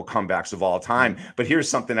incredible comebacks of all time. But here's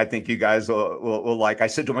something I think you guys will like. I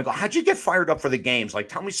said to him, I go, how'd you get fired up for the games? Like,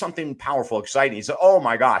 tell me something powerful, exciting. He said, oh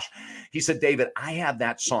my gosh. He said, David, I have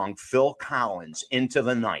that song, Phil Collins, Into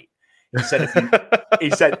the Night. He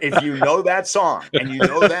said, if you know that song and you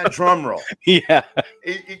know that drum roll, you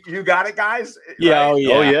got it, guys. Yeah, right?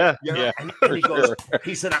 oh yeah, you know? And he goes,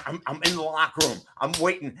 he said, I'm in the locker room. I'm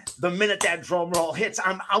waiting. The minute that drum roll hits,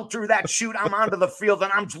 I'm out through that chute. I'm onto the field,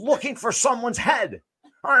 and I'm looking for someone's head.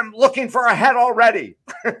 I'm looking for a head already.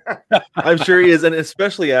 I'm sure he is, and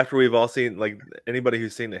especially after we've all seen, like anybody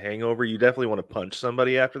who's seen The Hangover, you definitely want to punch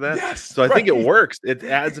somebody after that. Yes, so I think it works. It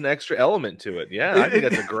adds an extra element to it. Yeah, I think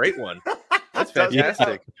that's a great one. That's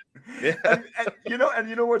fantastic. Yeah. And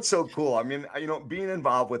you know what's so cool? I mean, you know, being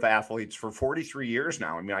involved with athletes for 43 years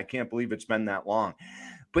now. I mean, I can't believe it's been that long.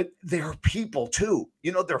 But they're people too.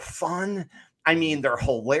 You know, they're fun. I mean, they're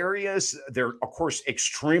hilarious. They're, of course,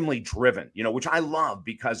 extremely driven, you know, which I love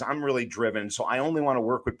because I'm really driven. So I only want to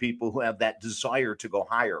work with people who have that desire to go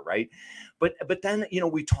higher, right? But then, you know,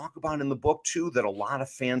 we talk about in the book, too, that a lot of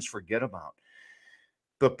fans forget about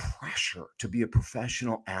the pressure to be a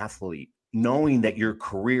professional athlete, knowing that your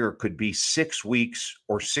career could be 6 weeks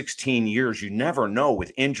or 16 years. You never know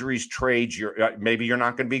with injuries, trades. Maybe you're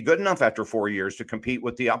not going to be good enough after 4 years to compete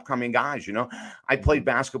with the upcoming guys. You know, I played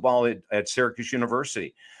basketball at Syracuse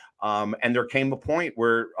University. And there came a point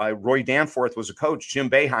where Roy Danforth was a coach, Jim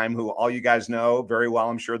Boeheim, who all you guys know very well,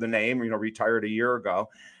 I'm sure the name, you know, retired a year ago.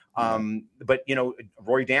 But, you know,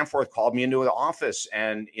 Roy Danforth called me into the office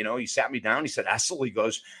and, you know, he sat me down. He said, Essel, he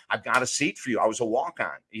goes, I've got a seat for you. I was a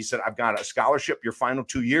walk-on. He said, I've got a scholarship your final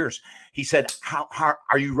 2 years. He said, how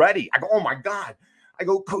are you ready? I go, oh my God. I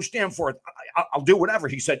go, Coach Danforth, I'll do whatever.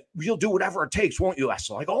 He said, you'll do whatever it takes, won't you,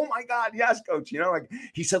 Essel? I go, oh my God, yes, Coach. You know, like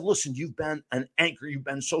he said, listen, you've been an anchor. You've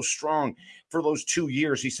been so strong for those 2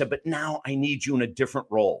 years. He said, but now I need you in a different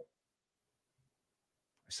role.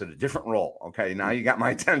 I said, a different role. Okay, now you got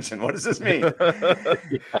my attention. What does this mean?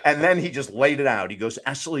 And then he just laid it out. He goes,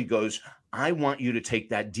 Essel, he goes, I want you to take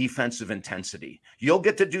that defensive intensity. You'll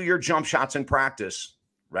get to do your jump shots in practice.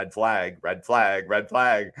 Red flag, red flag, red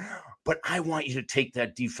flag. But I want you to take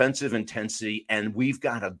that defensive intensity, and we've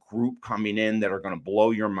got a group coming in that are going to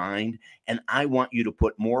blow your mind. And I want you to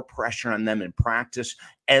put more pressure on them in practice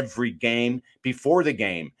every game before the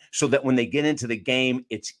game, so that when they get into the game,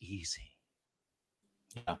 it's easy.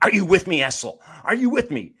 Yeah. Are you with me, Essel? Are you with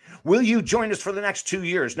me? Will you join us for the next 2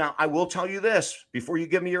 years? Now, I will tell you this before you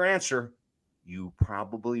give me your answer. You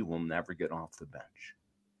probably will never get off the bench.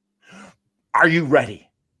 Are you ready?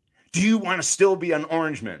 Do you want to still be an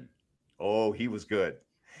Orangeman? Oh, he was good.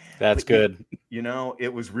 That's good. You know,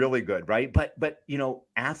 it was really good, right? But you know,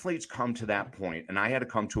 athletes come to that point, and I had to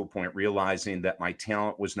come to a point realizing that my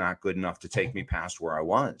talent was not good enough to take me past where I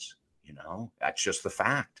was. You know, that's just the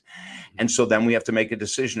fact. And so then we have to make a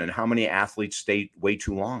decision. And how many athletes stay way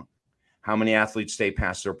too long? How many athletes stay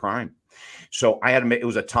past their prime? So I had to make, it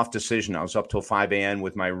was a tough decision. I was up till 5 a.m.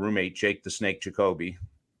 with my roommate, Jake the Snake Jacoby.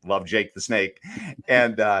 Love Jake the Snake.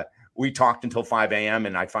 And we talked until 5 a.m.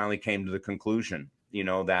 And I finally came to the conclusion, you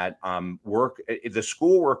know, that the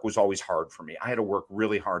schoolwork was always hard for me. I had to work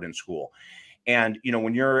really hard in school. And, you know,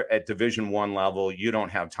 when you're at Division I level, you don't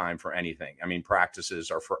have time for anything. I mean,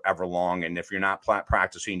 practices are forever long. And if you're not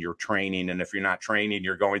practicing, you're training. And if you're not training,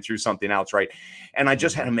 you're going through something else, right? And I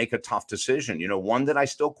just had to make a tough decision, you know, one that I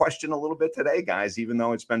still question a little bit today, guys, even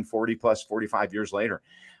though it's been 45 years later.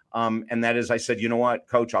 And that is, I said, you know what,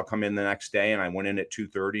 Coach, I'll come in the next day. And I went in at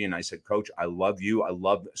 2:30 and I said, Coach, I love you. I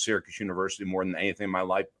love Syracuse University more than anything in my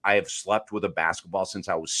life. I have slept with a basketball since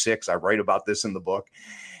I was 6. I write about this in the book.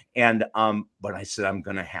 And, but I said, I'm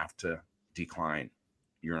going to have to decline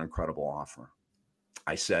your incredible offer.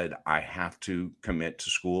 I said, I have to commit to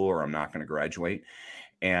school or I'm not going to graduate.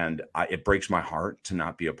 And it breaks my heart to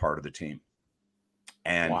not be a part of the team.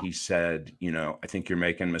 And He said, you know, I think you're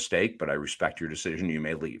making a mistake, but I respect your decision. You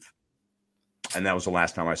may leave. And that was the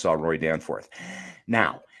last time I saw Roy Danforth.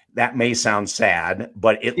 Now, that may sound sad,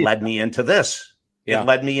 but it led me into this. It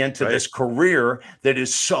led me into this career that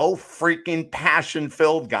is so freaking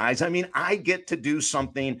passion-filled, guys. I mean, I get to do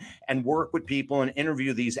something and work with people and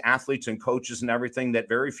interview these athletes and coaches and everything that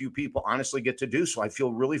very few people honestly get to do. So I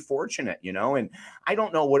feel really fortunate, you know, and I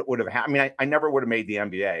don't know what would have happened. I mean, I never would have made the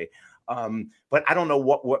NBA. But I don't know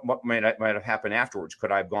what might have happened afterwards.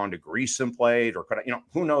 Could I have gone to Greece and played, or could I, you know,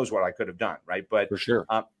 who knows what I could have done, right? But for sure.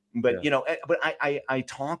 You know, but I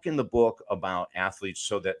talk in the book about athletes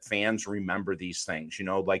so that fans remember these things. You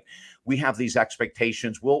know, like we have these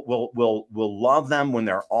expectations. We'll love them when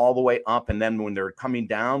they're all the way up, and then when they're coming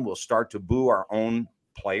down, we'll start to boo our own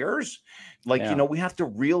players. Like, you know, we have to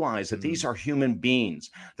realize that these are human beings.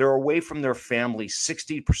 They're away from their family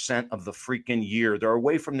 60% of the freaking year. They're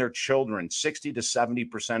away from their children 60 to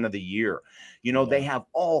 70% of the year. You know, they have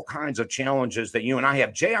all kinds of challenges that you and I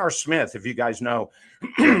have. J.R. Smith, if you guys know,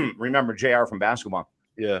 remember J.R. from basketball.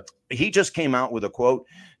 Yeah. He just came out with a quote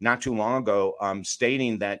not too long ago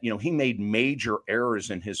stating that, you know, he made major errors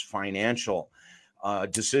in his financial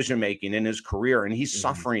decision-making in his career, and he's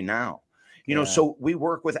suffering now. You know, so we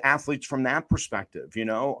work with athletes from that perspective, you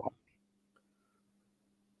know.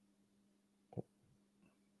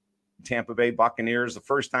 Tampa Bay Buccaneers, the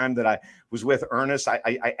first time that I was with Ernest,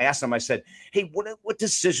 I asked him, I said, hey, what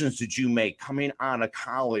decisions did you make coming out of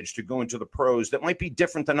college to go into the pros that might be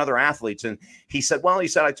different than other athletes? And he said,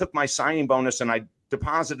 I took my signing bonus and I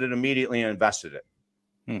deposited it immediately and invested it.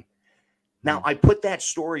 Now, I put that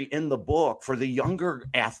story in the book for the younger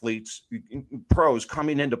athletes, pros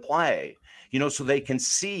coming into play, you know, so they can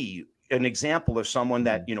see an example of someone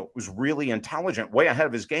that, you know, was really intelligent, way ahead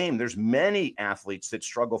of his game. There's many athletes that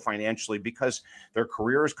struggle financially because their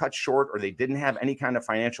career is cut short or they didn't have any kind of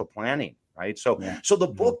financial planning. Right. So the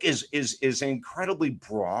book is incredibly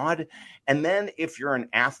broad. And then if you're an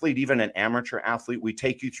athlete, even an amateur athlete, we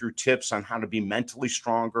take you through tips on how to be mentally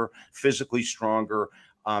stronger, physically stronger.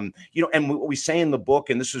 You know, and what we say in the book,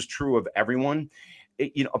 and this is true of everyone,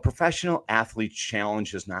 you know, a professional athlete's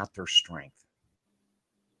challenge is not their strength.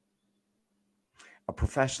 A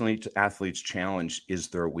professional athlete's challenge is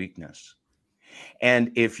their weakness.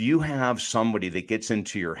 And if you have somebody that gets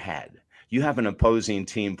into your head, you have an opposing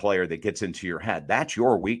team player that gets into your head, that's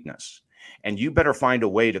your weakness. And you better find a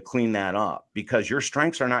way to clean that up, because your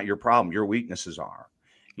strengths are not your problem. Your weaknesses are.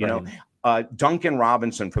 You know, Duncan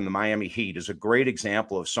Robinson from the Miami Heat is a great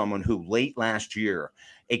example of someone who late last year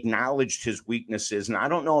acknowledged his weaknesses. And I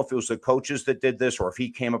don't know if it was the coaches that did this or if he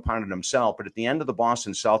came upon it himself, but at the end of the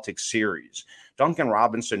Boston Celtics series, Duncan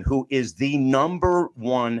Robinson, who is the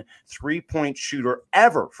 #1 3-point shooter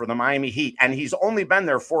ever for the Miami Heat, and he's only been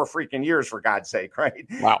there 4 freaking years, for God's sake, right?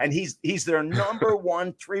 Wow. And he's their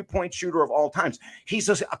 #1 3-point shooter of all times. He's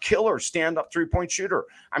a killer stand-up 3-point shooter.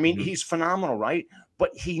 I mean, he's phenomenal, right?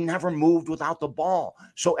 But he never moved without the ball.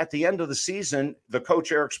 So at the end of the season, the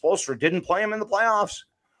coach, Eric Spoelstra, didn't play him in the playoffs.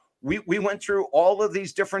 We went through all of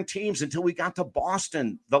these different teams until we got to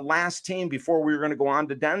Boston, the last team before we were going to go on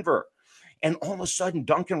to Denver. And all of a sudden,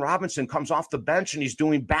 Duncan Robinson comes off the bench and he's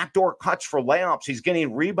doing backdoor cuts for layups. He's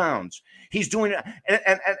getting rebounds. He's doing it.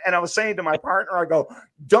 And I was saying to my partner, I go,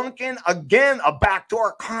 Duncan again, a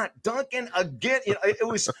backdoor cut. Duncan again. You know, it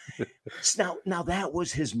was now that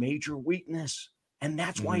was his major weakness. And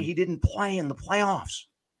that's why he didn't play in the playoffs.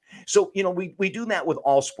 So, you know, we do that with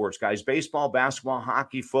all sports, guys. Baseball, basketball,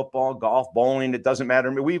 hockey, football, golf, bowling. It doesn't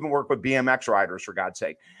matter. We even work with BMX riders, for God's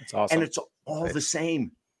sake. That's awesome. And it's all the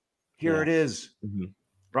same. Here it is.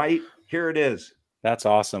 Right? Here it is. That's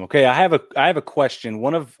awesome. Okay, I have a question.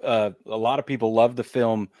 One of a lot of people love the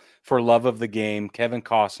film for love of the game. Kevin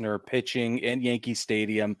Costner pitching in Yankee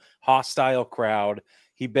Stadium, hostile crowd.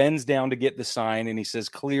 He bends down to get the sign and he says,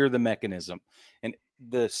 "Clear the mechanism." And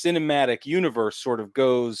the cinematic universe sort of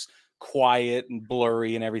goes quiet and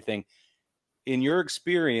blurry and everything. In your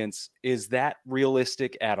experience, is that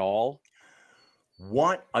realistic at all?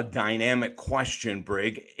 What a dynamic question,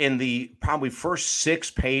 Brig. In the probably first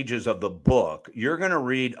 6 pages of the book, you're going to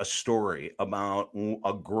read a story about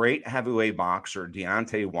a great heavyweight boxer,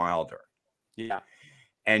 Deontay Wilder. Yeah.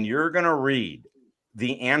 And you're going to read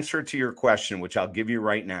the answer to your question, which I'll give you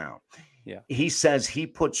right now. Yeah. He says he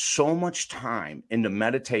put so much time into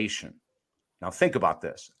meditation. Now think about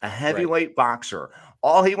this. A heavyweight boxer,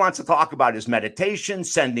 all he wants to talk about is meditation,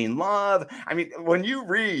 sending love. I mean, when you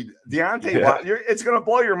read Deontay, it's going to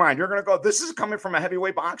blow your mind. You're going to go, this is coming from a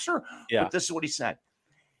heavyweight boxer? Yeah. But this is what he said.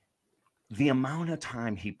 The amount of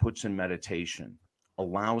time he puts in meditation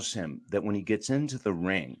allows him that when he gets into the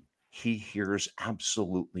ring, he hears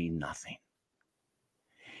absolutely nothing.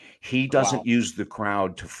 He doesn't use the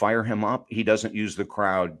crowd to fire him up. He doesn't use the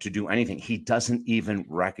crowd to do anything. He doesn't even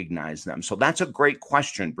recognize them. So that's a great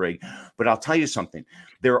question, Brig. But I'll tell you something.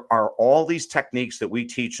 There are all these techniques that we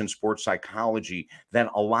teach in sports psychology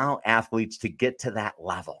that allow athletes to get to that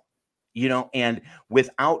level, you know, and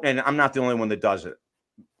I'm not the only one that does it,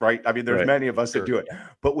 right? I mean, there's many of us that do it,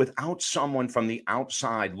 but without someone from the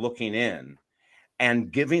outside looking in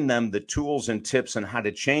and giving them the tools and tips on how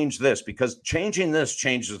to change this, because changing this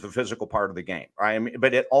changes the physical part of the game, right? I mean,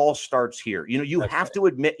 but it all starts here. You know, you have to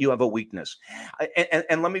admit you have a weakness.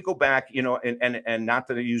 And let me go back, you know, and not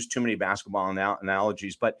that I use too many basketball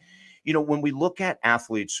analogies, but, you know, when we look at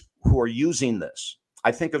athletes who are using this,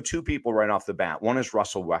 I think of 2 people right off the bat. One is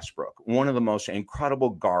Russell Westbrook, one of the most incredible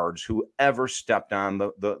guards who ever stepped on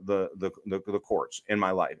the courts in my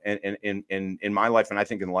life, and in my life, and I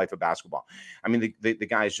think in the life of basketball. I mean, the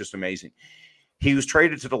guy is just amazing. He was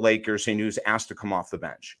traded to the Lakers, and he was asked to come off the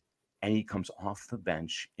bench, and he comes off the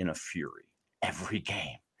bench in a fury every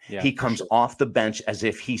game. Yeah, he comes off the bench as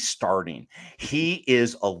if he's starting. He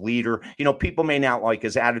is a leader. You know, people may not like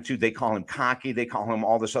his attitude. They call him cocky. They call him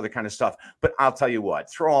all this other kind of stuff. But I'll tell you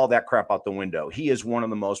what, throw all that crap out the window. He is one of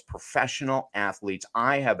the most professional athletes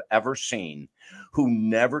I have ever seen, who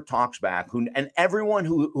never talks back. And everyone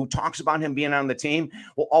who talks about him being on the team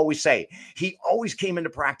will always say he always came into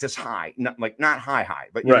practice high, not high,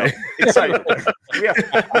 but you know, excited.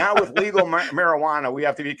 Now with legal marijuana, we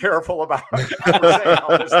have to be careful about saying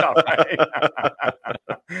all this stuff, right?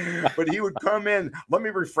 But he would come in, let me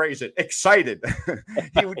rephrase it, excited.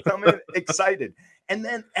 He would come in excited. And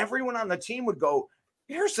then everyone on the team would go,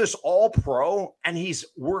 here's this all pro, and he's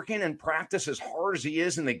working in practice as hard as he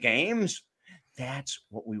is in the games. That's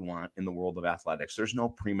what we want in the world of athletics. There's no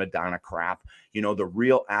prima donna crap. You know, the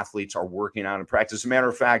real athletes are working out in practice. As a matter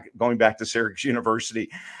of fact, going back to Syracuse University,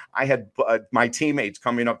 I had my teammates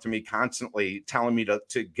coming up to me constantly telling me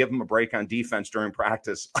to give them a break on defense during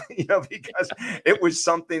practice, you know, because it was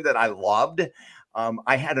something that I loved.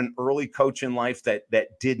 I had an early coach in life that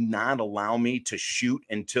did not allow me to shoot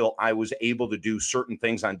until I was able to do certain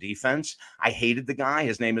things on defense. I hated the guy.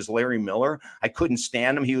 His name is Larry Miller. I couldn't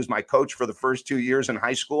stand him. He was my coach for the first 2 years in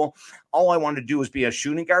high school. All I wanted to do was be a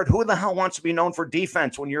shooting guard. Who the hell wants to be known for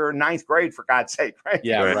defense when you're in ninth grade, for God's sake, right?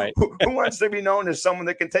 Yeah, right. Who wants to be known as someone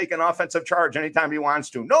that can take an offensive charge anytime he wants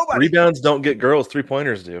to? Nobody. Rebounds don't get girls,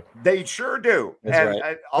 3-pointers do. They sure do. That's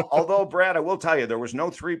and although, Brad, I will tell you, there was no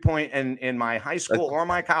 3-point in my high school or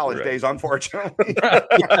my college days, unfortunately.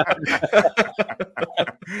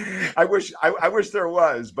 I wish there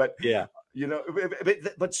was, but yeah. You know,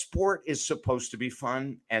 but sport is supposed to be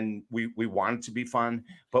fun, and we want it to be fun,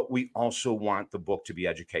 but we also want the book to be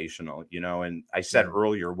educational, you know. And I said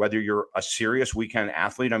earlier, whether you're a serious weekend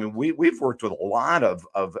athlete, I mean, we've worked with a lot of,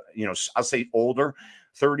 you know, I'll say older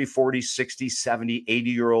 30, 40, 60, 70,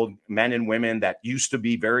 80-year-old men and women that used to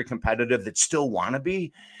be very competitive that still want to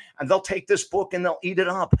be. And they'll take this book and they'll eat it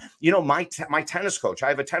up. You know, my tennis coach, I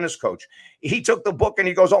have a tennis coach. He took the book and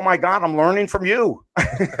he goes, "Oh my God, I'm learning from you."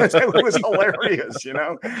 It was hilarious. You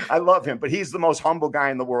know, I love him, but he's the most humble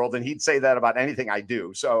guy in the world. And he'd say that about anything I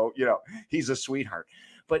do. So, you know, he's a sweetheart.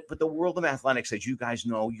 But the world of athletics, as you guys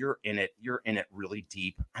know, you're in it really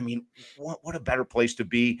deep. I mean, what a better place to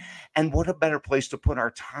be, and what a better place to put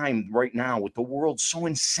our time right now with the world so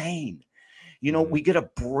insane. You know, we get a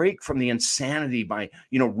break from the insanity by,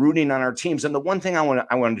 you know, rooting on our teams. And the one thing I want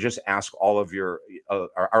to just ask all of your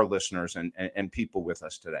our listeners and people with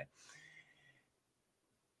us today.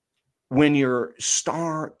 When your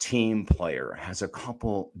star team player has a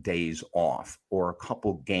couple days off or a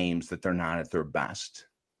couple games that they're not at their best,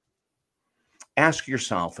 ask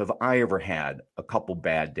yourself, have I ever had a couple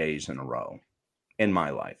bad days in a row in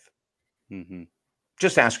my life?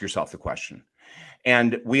 Just ask yourself the question.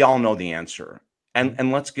 And we all know the answer.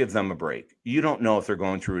 And let's give them a break. You don't know if they're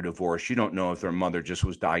going through a divorce. You don't know if their mother just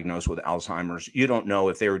was diagnosed with Alzheimer's. You don't know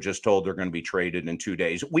if they were just told they're going to be traded in 2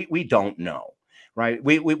 days. We don't know, right?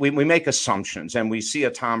 We make assumptions, and we see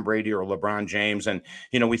a Tom Brady or a LeBron James, and,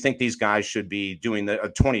 you know, we think these guys should be doing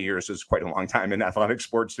 20 years is quite a long time in athletic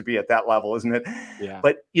sports to be at that level, isn't it? Yeah.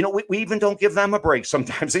 But, you know, we even don't give them a break.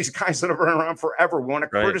 Sometimes these guys that have been around forever, we want to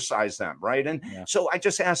criticize them, right? And so I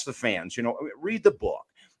just ask the fans, you know, read the book.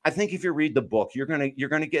 I think if you read the book, you're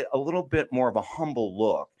gonna get a little bit more of a humble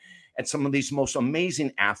look at some of these most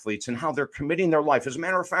amazing athletes and how they're committing their life. As a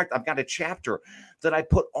matter of fact, I've got a chapter that I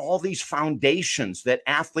put all these foundations that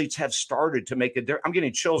athletes have started to make a difference. I'm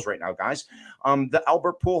getting chills right now, guys. The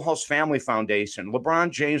Albert Pujols Family Foundation, LeBron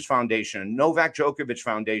James Foundation, Novak Djokovic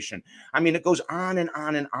Foundation. I mean, it goes on and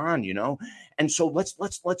on and on, you know. And so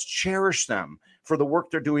let's cherish them for the work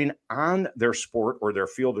they're doing on their sport or their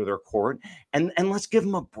field or their court. And let's give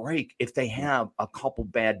them a break if they have a couple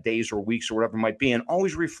bad days or weeks or whatever it might be. And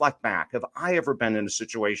always reflect back. Have I ever been in a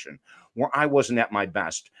situation where I wasn't at my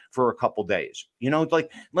best for a couple days? You know,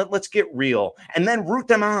 like let's get real and then root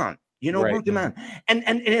them on, you know, root them on. And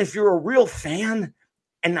if you're a real fan,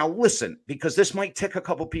 and now listen, because this might tick a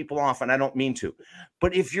couple people off and I don't mean to,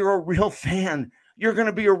 but if you're a real fan, you're going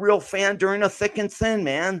to be a real fan during a thick and thin,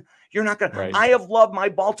 man. You're not going to. I have loved my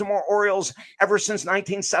Baltimore Orioles ever since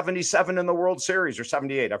 1977 in the World Series, or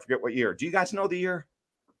 78. I forget what year. Do you guys know the year?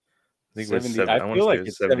 I think it was 70. I feel like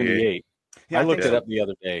it's 78. Yeah, I looked it up the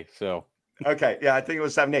other day. So. Okay. Yeah, I think it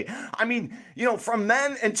was 78. I mean, you know, from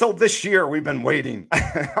then until this year, we've been waiting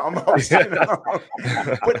almost. You know?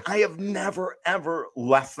 But I have never, ever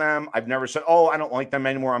left them. I've never said, "Oh, I don't like them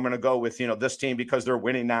anymore. I'm going to go with, you know, this team because they're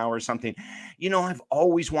winning now," or something. You know, I've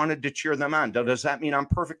always wanted to cheer them on. Does that mean I'm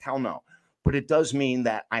perfect? Hell no. But it does mean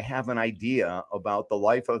that I have an idea about the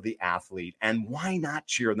life of the athlete, and why not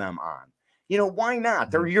cheer them on? You know, why not?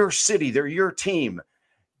 They're your city. They're your team.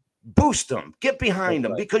 Boost them, get behind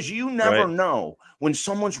them, because you never know when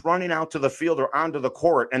someone's running out to the field or onto the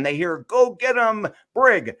court and they hear, "Go get him,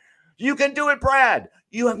 Brig. You can do it, Brad."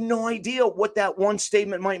 You have no idea what that one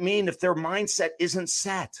statement might mean if their mindset isn't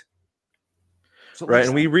set. So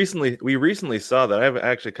and we recently saw that. I have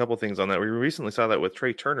actually a couple things on that. We recently saw that with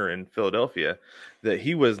Trey Turner in Philadelphia, that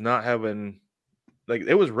he was not having. Like,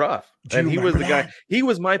 it was rough. And he was the guy. He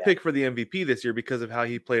was my pick for the MVP this year because of how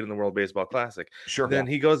he played in the World Baseball Classic. Sure. Then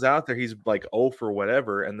he goes out there, he's like, oh for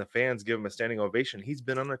whatever, and the fans give him a standing ovation. He's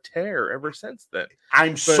been on a tear ever since then.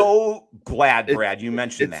 I'm so glad, Brad, you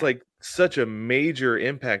mentioned that. It's like such a major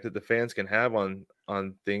impact that the fans can have on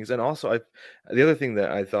things. And also, the other thing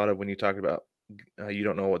that I thought of when you talked about you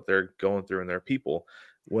don't know what they're going through and their people.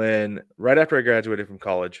 When right after I graduated from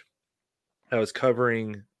college, I was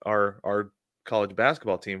covering our college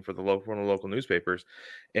basketball team for one of the local newspapers,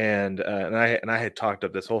 and I had talked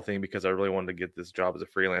up this whole thing because I really wanted to get this job as a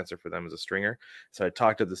freelancer for them as a stringer. So I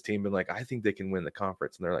talked up this team and like, I think they can win the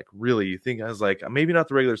conference, and they're like, really? You think? I was like, maybe not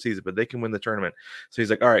the regular season, but they can win the tournament. So he's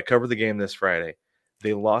like, all right, cover the game this Friday.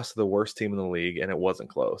 They lost to the worst team in the league, and it wasn't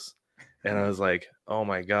close. And I was like, oh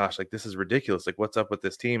my gosh, like this is ridiculous. Like, what's up with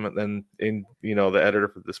this team? And then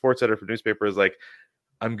the sports editor for the newspaper is like,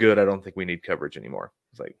 I'm good. I don't think we need coverage anymore.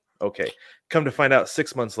 It's like, okay. Come to find out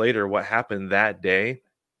 6 months later, what happened that day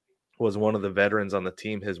was one of the veterans on the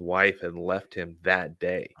team, his wife had left him that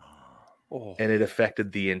day. Oh. And it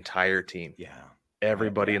affected the entire team. Yeah.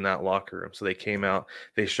 Everybody in that locker room. So they came out,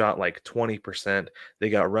 they shot like 20%.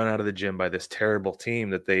 They got run out of the gym by this terrible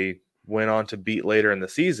team that they went on to beat later in the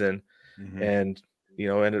season. Mm-hmm. And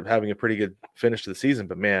ended up having a pretty good finish to the season.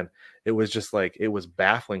 But man, it was just like, it was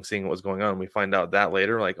baffling seeing what was going on. We find out that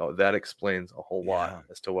later, like, oh, that explains a whole lot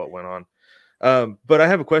as to what went on. But I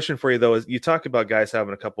have a question for you though. Is you talk about guys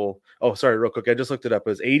having a couple. Oh, sorry, real quick. I just looked it up. It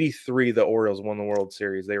was 83. The Orioles won the World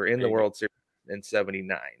Series. They were in the World Series in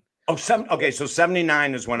 79. Okay, so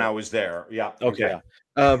 79 is when I was there. Yeah. Okay.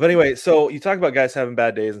 But anyway, so you talk about guys having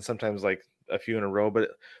bad days and sometimes like a few in a row, but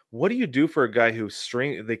what do you do for a guy who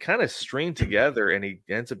they kind of string together and he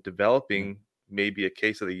ends up developing maybe a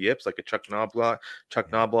case of the yips, like a Chuck Knobloch,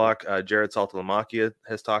 Jared Saltalamacchia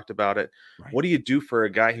has talked about it. Right. What do you do for a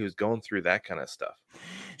guy who's going through that kind of stuff?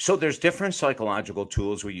 So there's different psychological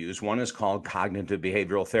tools we use. One is called cognitive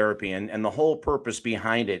behavioral therapy. And the whole purpose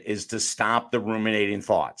behind it is to stop the ruminating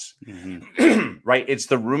thoughts, right? It's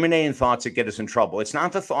the ruminating thoughts that get us in trouble. It's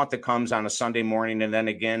not the thought that comes on a Sunday morning and then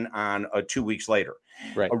again on 2 weeks later.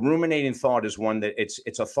 Right. A ruminating thought is one that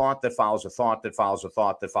it's a thought that follows a thought that follows a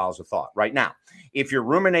thought that follows a thought. Right now, if your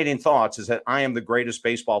ruminating thoughts is that I am the greatest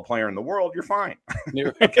baseball player in the world, you're fine.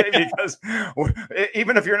 Okay, because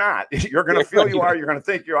even if you're not, you're going to feel you are, you're going to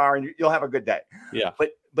think you are, and you'll have a good day. Yeah.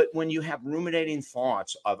 But when you have ruminating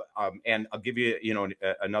thoughts of, and I'll give you,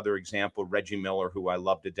 another example. Reggie Miller, who I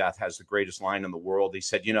love to death, has the greatest line in the world. He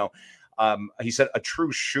said, a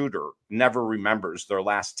true shooter never remembers their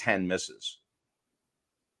last 10 misses.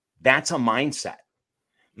 That's a mindset.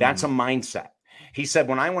 That's a mindset. He said,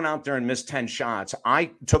 when I went out there and missed 10 shots,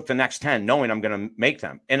 I took the next 10 knowing I'm going to make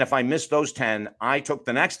them. And if I missed those 10, I took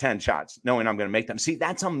the next 10 shots knowing I'm going to make them. See,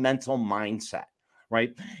 that's a mental mindset,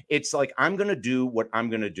 right? It's like, I'm going to do what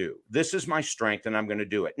I'm going to do. This is my strength and I'm going to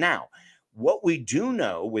do it. Now, what we do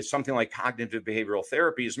know with something like cognitive behavioral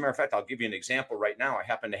therapy, as a matter of fact, I'll give you an example right now. I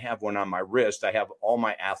happen to have one on my wrist. I have all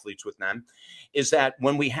my athletes with them, is that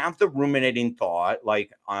when we have the ruminating thought,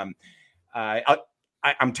 like I'm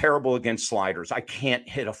terrible against sliders. I can't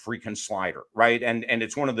hit a freaking slider, right? And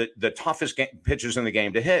it's one of the toughest pitches in the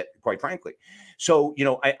game to hit, quite frankly. So,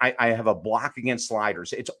 I have a block against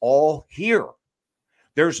sliders. It's all here.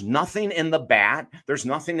 There's nothing in the bat. There's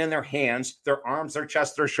nothing in their hands, their arms, their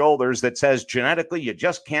chest, their shoulders that says genetically you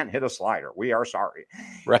just can't hit a slider. We are sorry.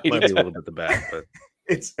 Right. Might be a little bit the bat, but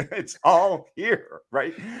it's all here,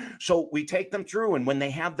 right? So we take them through, and when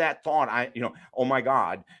they have that thought, oh my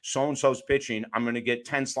God, so-and-so's pitching, I'm going to get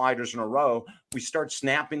 10 sliders in a row. We start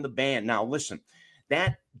snapping the band. Now, listen,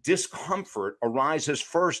 that discomfort arises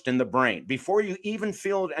first in the brain. Before you even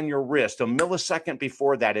feel it on your wrist, a millisecond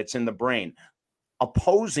before that, it's in the brain,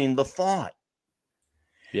 opposing the thought.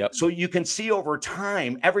 Yep. So you can see over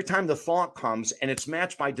time, every time the thought comes and it's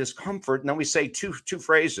matched by discomfort, and then we say two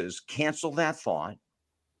phrases, cancel that thought.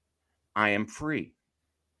 I am free.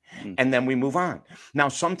 And then we move on. Now,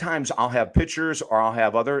 sometimes I'll have pitchers or I'll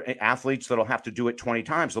have other athletes that'll have to do it 20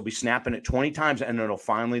 times. They'll be snapping it 20 times and it'll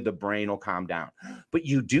finally, the brain will calm down. But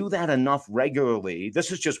you do that enough regularly.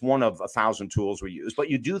 This is just one of 1,000 tools we use, but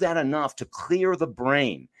you do that enough to clear the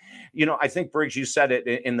brain. I think, Briggs, you said it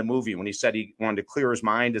in the movie when he said he wanted to clear his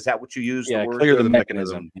mind. Is that what you used? Yeah, the word? clear the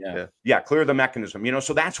mechanism. Yeah, clear the mechanism.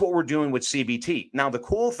 So that's what we're doing with CBT. Now, the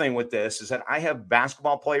cool thing with this is that I have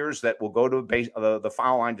basketball players that will go to the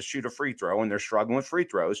foul line to shoot a free throw, and they're struggling with free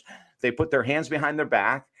throws. They put their hands behind their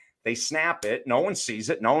back. They snap it. No one sees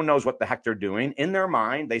it. No one knows what the heck they're doing. In their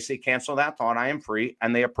mind, they say, cancel that thought, I am free,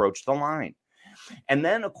 and they approach the line. And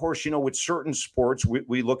then, of course, with certain sports,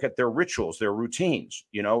 we look at their rituals, their routines,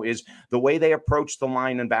 is the way they approach the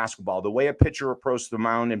line in basketball, the way a pitcher approaches the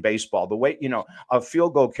mound in baseball, the way, a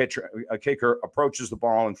field goal kicker approaches the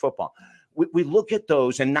ball in football. We look at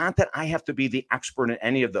those, and not that I have to be the expert in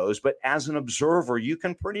any of those, but as an observer, you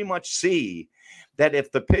can pretty much see that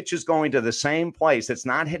if the pitch is going to the same place, it's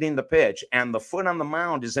not hitting the pitch, and the foot on the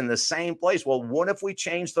mound is in the same place. Well, what if we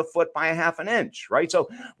change the foot by a half an inch, right? So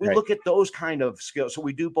we look at those kind of skills. So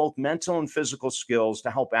we do both mental and physical skills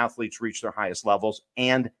to help athletes reach their highest levels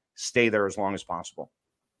and stay there as long as possible.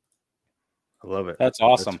 I love it. That's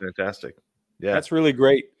awesome. That's fantastic. Yeah. That's really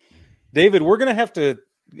great. David, we're going to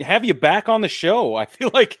have you back on the show. I feel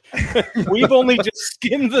like we've only just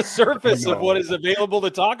skimmed the surface of what is available to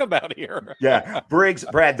talk about here. Yeah. Briggs,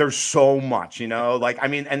 Brad, there's so much, and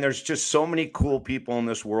there's just so many cool people in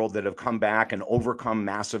this world that have come back and overcome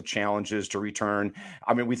massive challenges to return.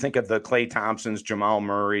 I mean, we think of the Klay Thompsons, Jamal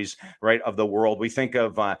Murrays, right, of the world. We think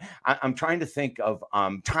of, I'm trying to think of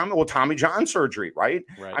Tommy John surgery, right?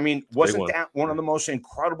 I mean, wasn't that one of the most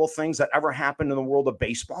incredible things that ever happened in the world of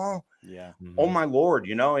baseball? Yeah. Oh my Lord,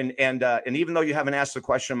 and even though you haven't asked the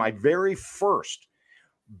question, my very first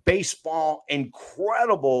baseball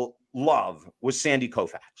incredible love was Sandy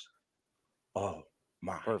Koufax. Oh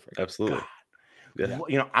my, perfect, absolutely. God.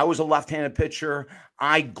 Yeah. I was a left-handed pitcher.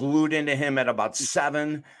 I glued into him at about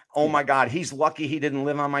 7. Oh my God, he's lucky he didn't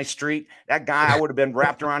live on my street. That guy, I would have been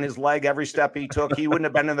wrapped around his leg every step he took. He wouldn't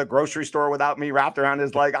have been in the grocery store without me wrapped around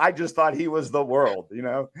his leg. I just thought he was the world,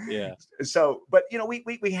 Yeah. So, but we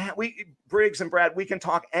Briggs and Brad, we can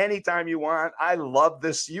talk anytime you want. I love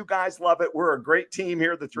this. You guys love it. We're a great team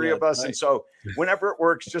here, the three of us, right. And so whenever it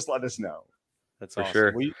works, just let us know. That's awesome.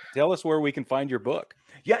 Sure. Tell us where we can find your book.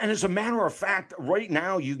 Yeah, and as a matter of fact, right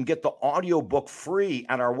now you can get the audiobook free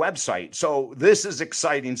at our website. So this is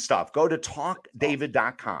exciting stuff. Go to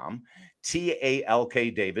talkdavid.com,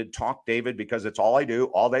 TALK David, Talk David, because it's all I do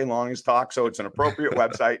all day long is talk. So it's an appropriate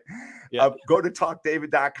website. Go to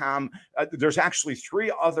talkdavid.com. There's actually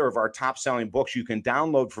 3 other of our top selling books you can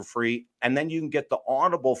download for free. And then you can get the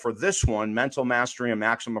Audible for this one, Mental Mastery and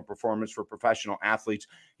Maximum Performance for Professional Athletes.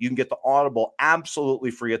 You can get the Audible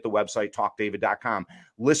absolutely free at the website, talkdavid.com.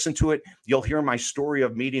 Listen to it. You'll hear my story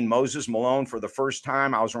of meeting Moses Malone for the first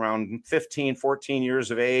time. I was around 15, 14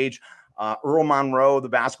 years of age. Earl Monroe, the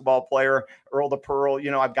basketball player, Earl the Pearl.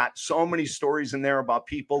 I've got so many stories in there about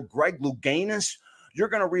people. Greg Louganis. You're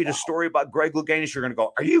going to read a story about Greg Louganis. You're going to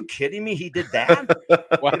go, are you kidding me? He did that?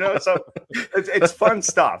 So it's fun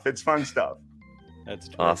stuff. It's fun stuff. That's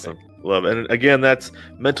terrific. Awesome. Love it. And again, that's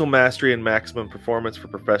Mental Mastery and Maximum Performance for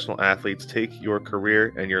Professional Athletes. Take your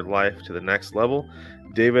career and your life to the next level.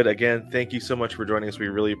 David, again, thank you so much for joining us. We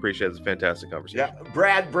really appreciate it. It's a fantastic conversation. Yeah,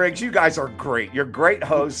 Brad, Briggs, you guys are great. You're great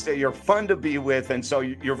hosts. You're fun to be with. And so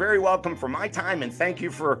you're very welcome for my time. And thank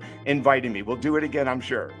you for inviting me. We'll do it again, I'm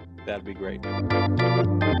sure. That'd be great.